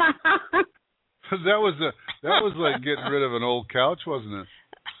 that was like getting rid of an old couch, wasn't it?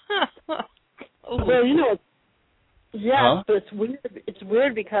 Well, yes, but it's weird. It's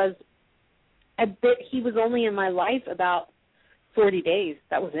weird because I bet he was only in my life about 40 days.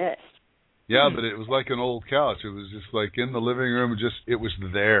 That was it. Yeah, but it was like an old couch. It was just like in the living room. It was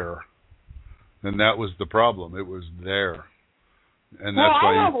there, and that was the problem. It was there, and that's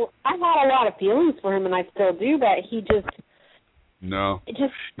why. I had a lot of feelings for him, and I still do. But he just. No. It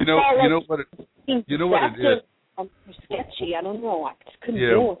just. You know what it is. Sketchy. I don't know. I just couldn't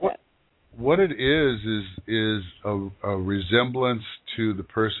deal with it. What it is a resemblance to the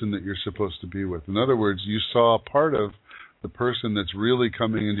person that you're supposed to be with. In other words, you saw part of the person that's really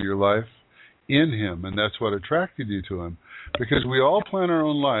coming into your life in him, and that's what attracted you to him. Because we all plan our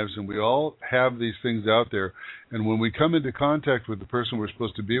own lives, and we all have these things out there, and when we come into contact with the person we're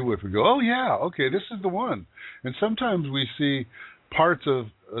supposed to be with, we go, oh yeah, okay, this is the one. And sometimes we see parts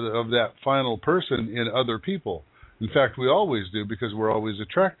of that final person in other people. In fact, we always do, because we're always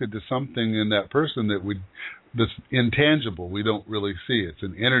attracted to something in that person that's intangible. We don't really see. It's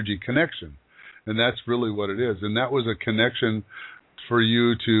an energy connection, and that's really what it is. And that was a connection for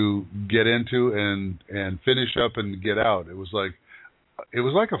you to get into and finish up and get out. It was like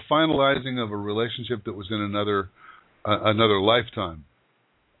a finalizing of a relationship that was in another lifetime.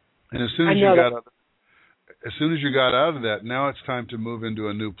 And as soon as you got out of that, now it's time to move into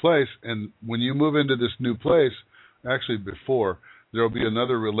a new place. And when you move into this new place, actually before, there will be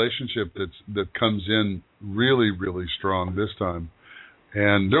another relationship that comes in really, really strong this time.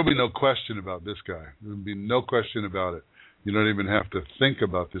 And there will be no question about this guy. There will be no question about it. You don't even have to think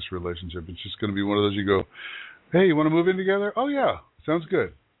about this relationship. It's just going to be one of those you go, hey, you want to move in together? Oh, yeah. Sounds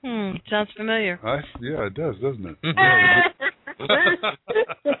good. Sounds familiar. Yeah, it does, doesn't it?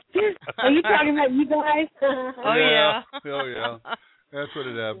 Are you talking about you guys? Oh, yeah. Oh, yeah. That's what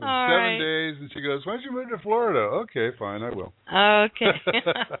it happens. All 7 right. days, and she goes, why don't you move to Florida? Okay, fine, I will. Okay.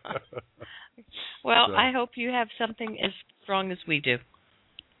 Well, so. I hope you have something as strong as we do.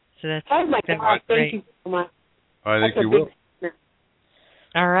 So that's God, thank you so much. I think you will.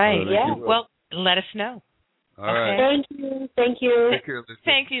 All right. Yeah. Well, let us know. All right. Thank you. Take care, Lisa.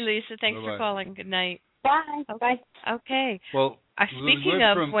 Thank you, Lisa. Thanks Bye-bye. for calling. Good night. Bye. Okay. Bye. Okay. Well, speaking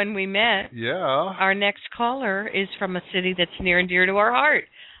of when we met, our next caller is from a city that's near and dear to our heart.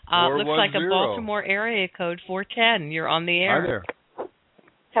 Looks like a Baltimore area code 410. You're on the air. Hi there.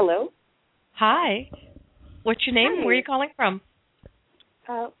 Hello. Hi. What's your name? Hi. Where are you calling from?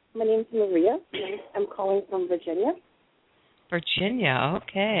 My name's Maria. I'm calling from Virginia. Virginia,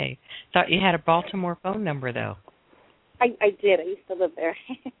 okay. Thought you had a Baltimore phone number, though. I did. I used to live there.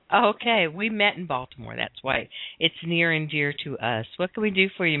 Okay, we met in Baltimore. That's why it's near and dear to us. What can we do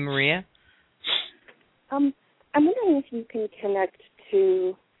for you, Maria? I'm wondering if you can connect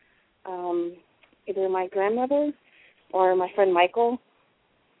to either my grandmother or my friend Michael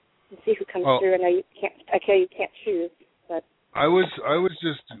and see who comes through. I know you can't choose, but I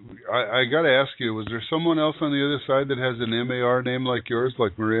got to ask you, was there someone else on the other side that has an MAR name like yours,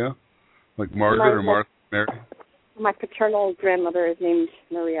 like Maria? Like Margaret or Mary? My paternal grandmother is named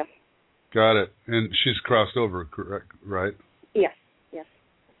Maria. Got it. And she's crossed over, correct? Right? Yes.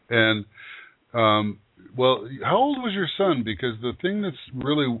 And Well, how old was your son? Because the thing that's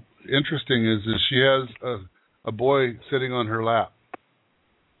really interesting is she has a boy sitting on her lap.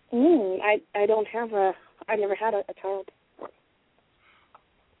 I don't have I never had a child.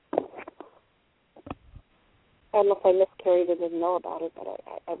 I don't know if I miscarried and didn't know about it, but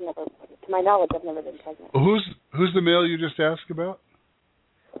I've never, to my knowledge, I've never been pregnant. Who's the male you just asked about?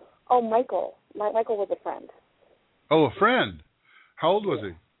 Oh, Michael. Michael was a friend. Oh, a friend. How old was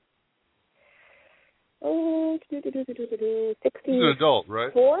he? 60. He's an adult,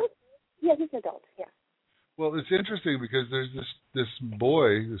 right? 4? Yeah, he's an adult, yeah. Well, it's interesting because there's this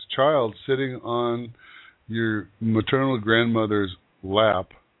boy, this child, sitting on your maternal grandmother's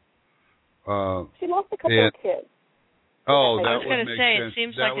lap. She lost a couple of kids. Oh, I that was going to say, sense. it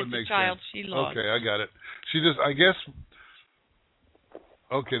seems that like it's a child she lost. Okay, I got it. She just, I guess,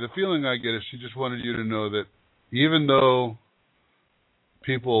 okay, the feeling I get is she just wanted you to know that even though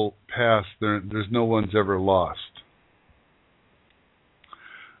people pass, there's no one's ever lost.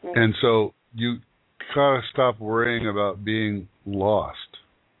 Right. And so you gotta stop worrying about being lost.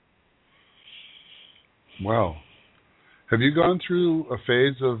 Wow. Have you gone through a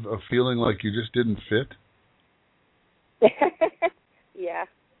phase of feeling like you just didn't fit? Yeah.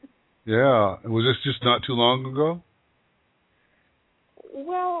 Yeah. Was this just not too long ago?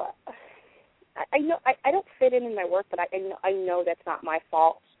 Well, I know I don't fit in my work, but I know that's not my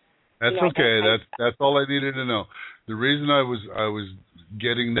fault. That's okay. That's all I needed to know. The reason I was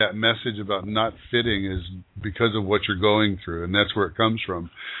getting that message about not fitting is because of what you're going through, and that's where it comes from.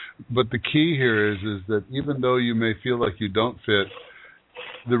 But the key here is that even though you may feel like you don't fit,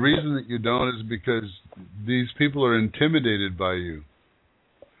 the reason that you don't is because these people are intimidated by you.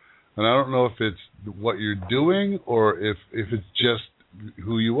 And I don't know if it's what you're doing or if it's just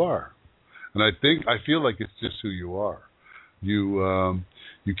who you are. And I feel like it's just who you are. You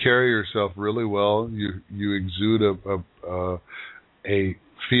carry yourself really well. You exude a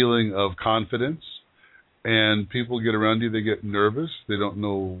feeling of confidence, and people get around you. They get nervous. They don't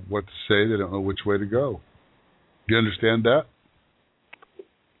know what to say. They don't know which way to go. Do you understand that?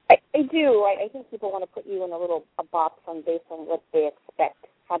 I do. I think people want to put you in a box based on what they expect,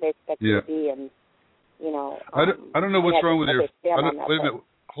 how they expect you to be, and I don't know what's wrong with your. Wait a minute.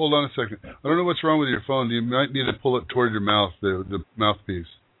 Hold on a second. I don't know what's wrong with your phone. You might need to pull it toward your mouth, the mouthpiece,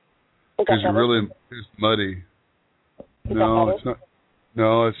 because it's muddy. No, it's not.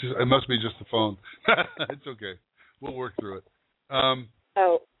 No, it's just. It must be just the phone. It's okay. We'll work through it.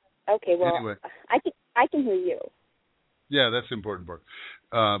 Okay. Well, anyway. I can hear you. Yeah, that's the important part.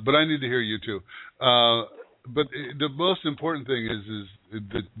 But I need to hear you too. But the most important thing is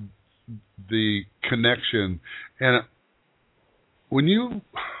the connection. And when you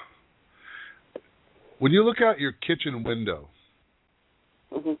look out your kitchen window,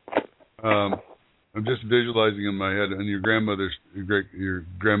 I'm just visualizing in my head, and your grandmother's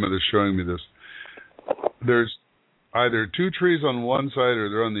showing me this. There's either two trees on one side, or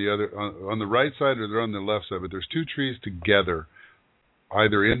they're on the other, on the right side, or they're on the left side. But there's two trees together,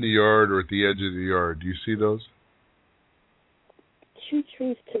 either in the yard or at the edge of the yard. Do you see those? Two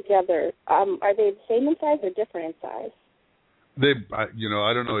trees together. Are they the same in size or different in size? I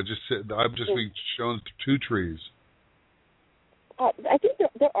don't know. I'm just being shown two trees. I think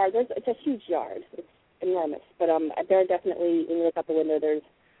there are. It's a huge yard. It's enormous. But there are definitely, when you look out the window, there's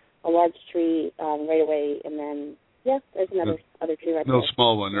a large tree right away, and then, there's other tree right there. No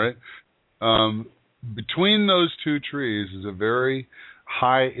small one, right? Between those two trees is a very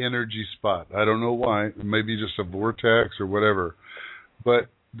high energy spot. I don't know why. It may be just a vortex or whatever. But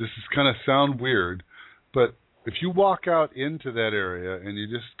this is kind of sound weird. But if you walk out into that area and you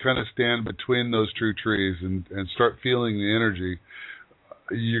just kind of stand between those two trees and start feeling the energy,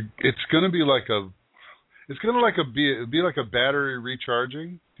 it's going to be like a battery recharging.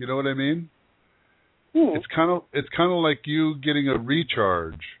 Do you know what I mean? It's kind of like you getting a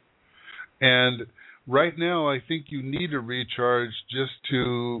recharge. And right now, I think you need a recharge just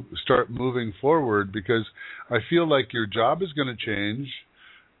to start moving forward, because I feel like your job is going to change.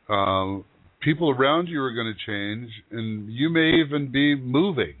 People around you are going to change, and you may even be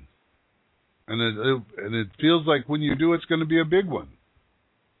moving. And it feels like when you do, it's going to be a big one.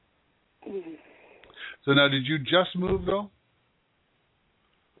 So now, did you just move, though?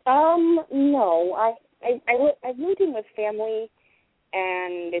 No. I've moved in with family,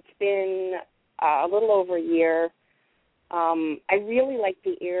 and it's been a little over a year. I really like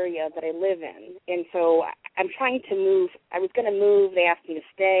the area that I live in, and so I'm trying to move. I was going to move. They asked me to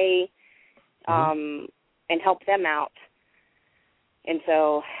stay and help them out, and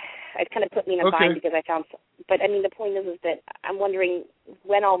so it kind of put me in a bind because I found. But I mean, the point is that I'm wondering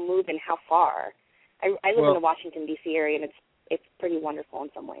when I'll move and how far. I live in the Washington, D.C. area, and it's pretty wonderful in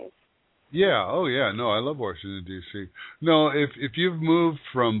some ways. Yeah. Oh, yeah. No, I love Washington, D.C. No, if you've moved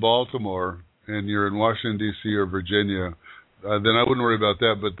from Baltimore and you're in Washington, D.C. or Virginia, then I wouldn't worry about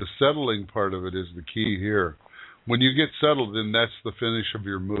that. But the settling part of it is the key here. When you get settled, then that's the finish of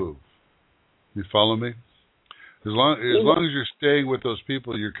your move. You follow me? As long as you're staying with those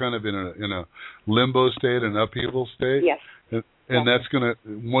people, you're kind of in a limbo state, an upheaval state. Yes. And that's gonna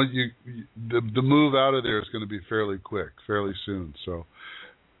the move out of there is going to be fairly quick, fairly soon. So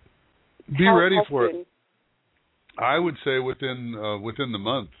be ready for it. I would say within the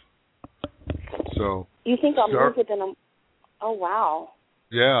month. So you think I'll move within a? Oh wow.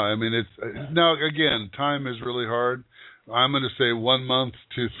 Yeah, I mean it's now again time is really hard. I'm going to say 1 month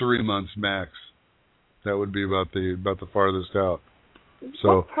to 3 months max. That would be about the farthest out.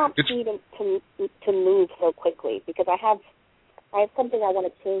 So what prompts me to move so quickly? Because I have something I want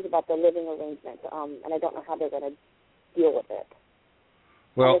to change about the living arrangement, and I don't know how they're going to deal with it.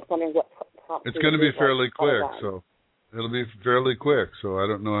 Well, I'm just wondering what prompts it's going to be fairly quick, so it'll be fairly quick. So I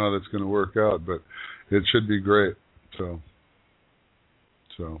don't know how that's going to work out, but it should be great. So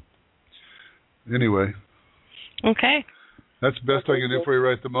anyway. Okay. That's the best I can do for you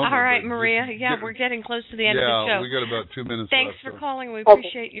right at the moment. All right, Maria. We're getting close to the end of the show. Yeah, we got about 2 minutes Thanks left. for calling. We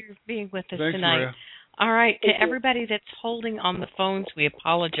appreciate you being with us Thanks, tonight. Maria. All right, to everybody that's holding on the phones, we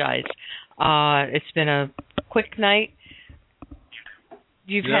apologize. It's been a quick night.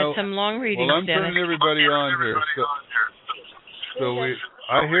 You've had some long readings, Well, I'm Dennis. turning everybody on here.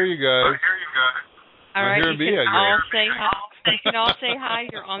 I hear you guys. All right, I hear me, I guess. You can all say hi.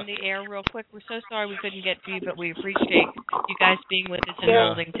 You're on the air real quick. We're so sorry we couldn't get to you, but we appreciate you guys being with us and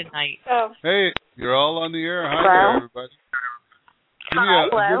holding tonight. Hey, you're all on the air. Hi Hello? there, everybody.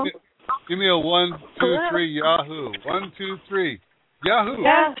 Give me a 1, 2, 3, Yahoo. 1, 2, 3, Yahoo.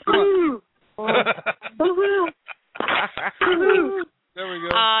 Yahoo. There we go.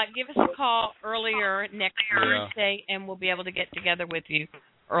 Give us a call earlier next Thursday, and we'll be able to get together with you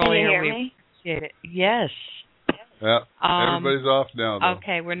earlier. Can you hear me? Appreciate it. Yes. Yeah, everybody's off now, though.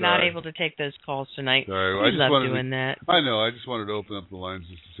 Okay, we're not able to take those calls tonight. Sorry, we love doing that. I know. I just wanted to open up the lines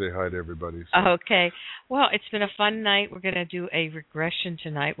just to say hi to everybody. So. Okay. Well, it's been a fun night. We're going to do a regression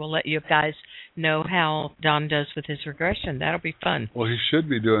tonight. We'll let you guys know how Don does with his regression. That'll be fun. Well, he should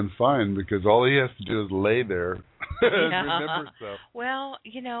be doing fine because all he has to do is lay there and remember stuff. Well,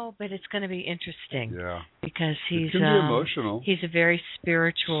 but it's going to be interesting. Yeah. Because he's it can be emotional. He's a very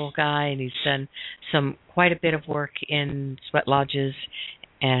spiritual guy, and he's done quite a bit of work in sweat lodges,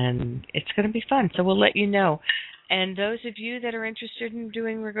 and it's going to be fun. So we'll let you know. And those of you that are interested in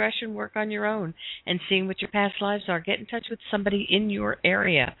doing regression work on your own and seeing what your past lives are, get in touch with somebody in your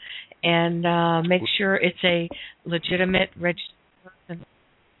area and make sure it's a legitimate registered person.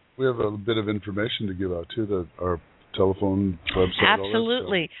 We have a bit of information to give out too, our telephone website.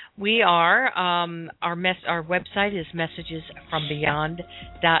 Absolutely. We are. Our website is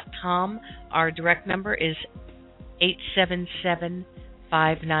messagesfrombeyond.com. Our direct number is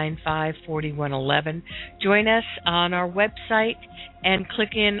 877-595-4111. Join us on our website and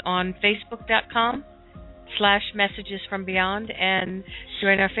click in on facebook.com/messagesfrombeyond and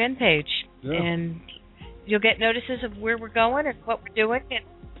join our fan page. Yeah. And you'll get notices of where we're going and what we're doing and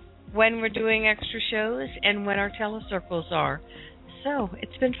when we're doing extra shows and when our telecircles are. So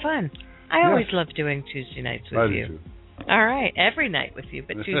it's been fun. I always love doing Tuesday nights with you. Too. All right, every night with you,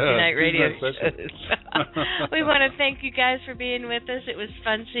 but Tuesday night radio shows. We want to thank you guys for being with us. It was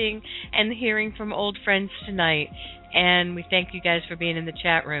fun seeing and hearing from old friends tonight. And we thank you guys for being in the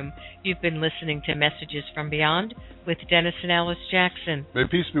chat room. You've been listening to Messages from Beyond with Dennis and Alice Jackson. May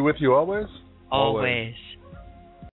peace be with you always. Always.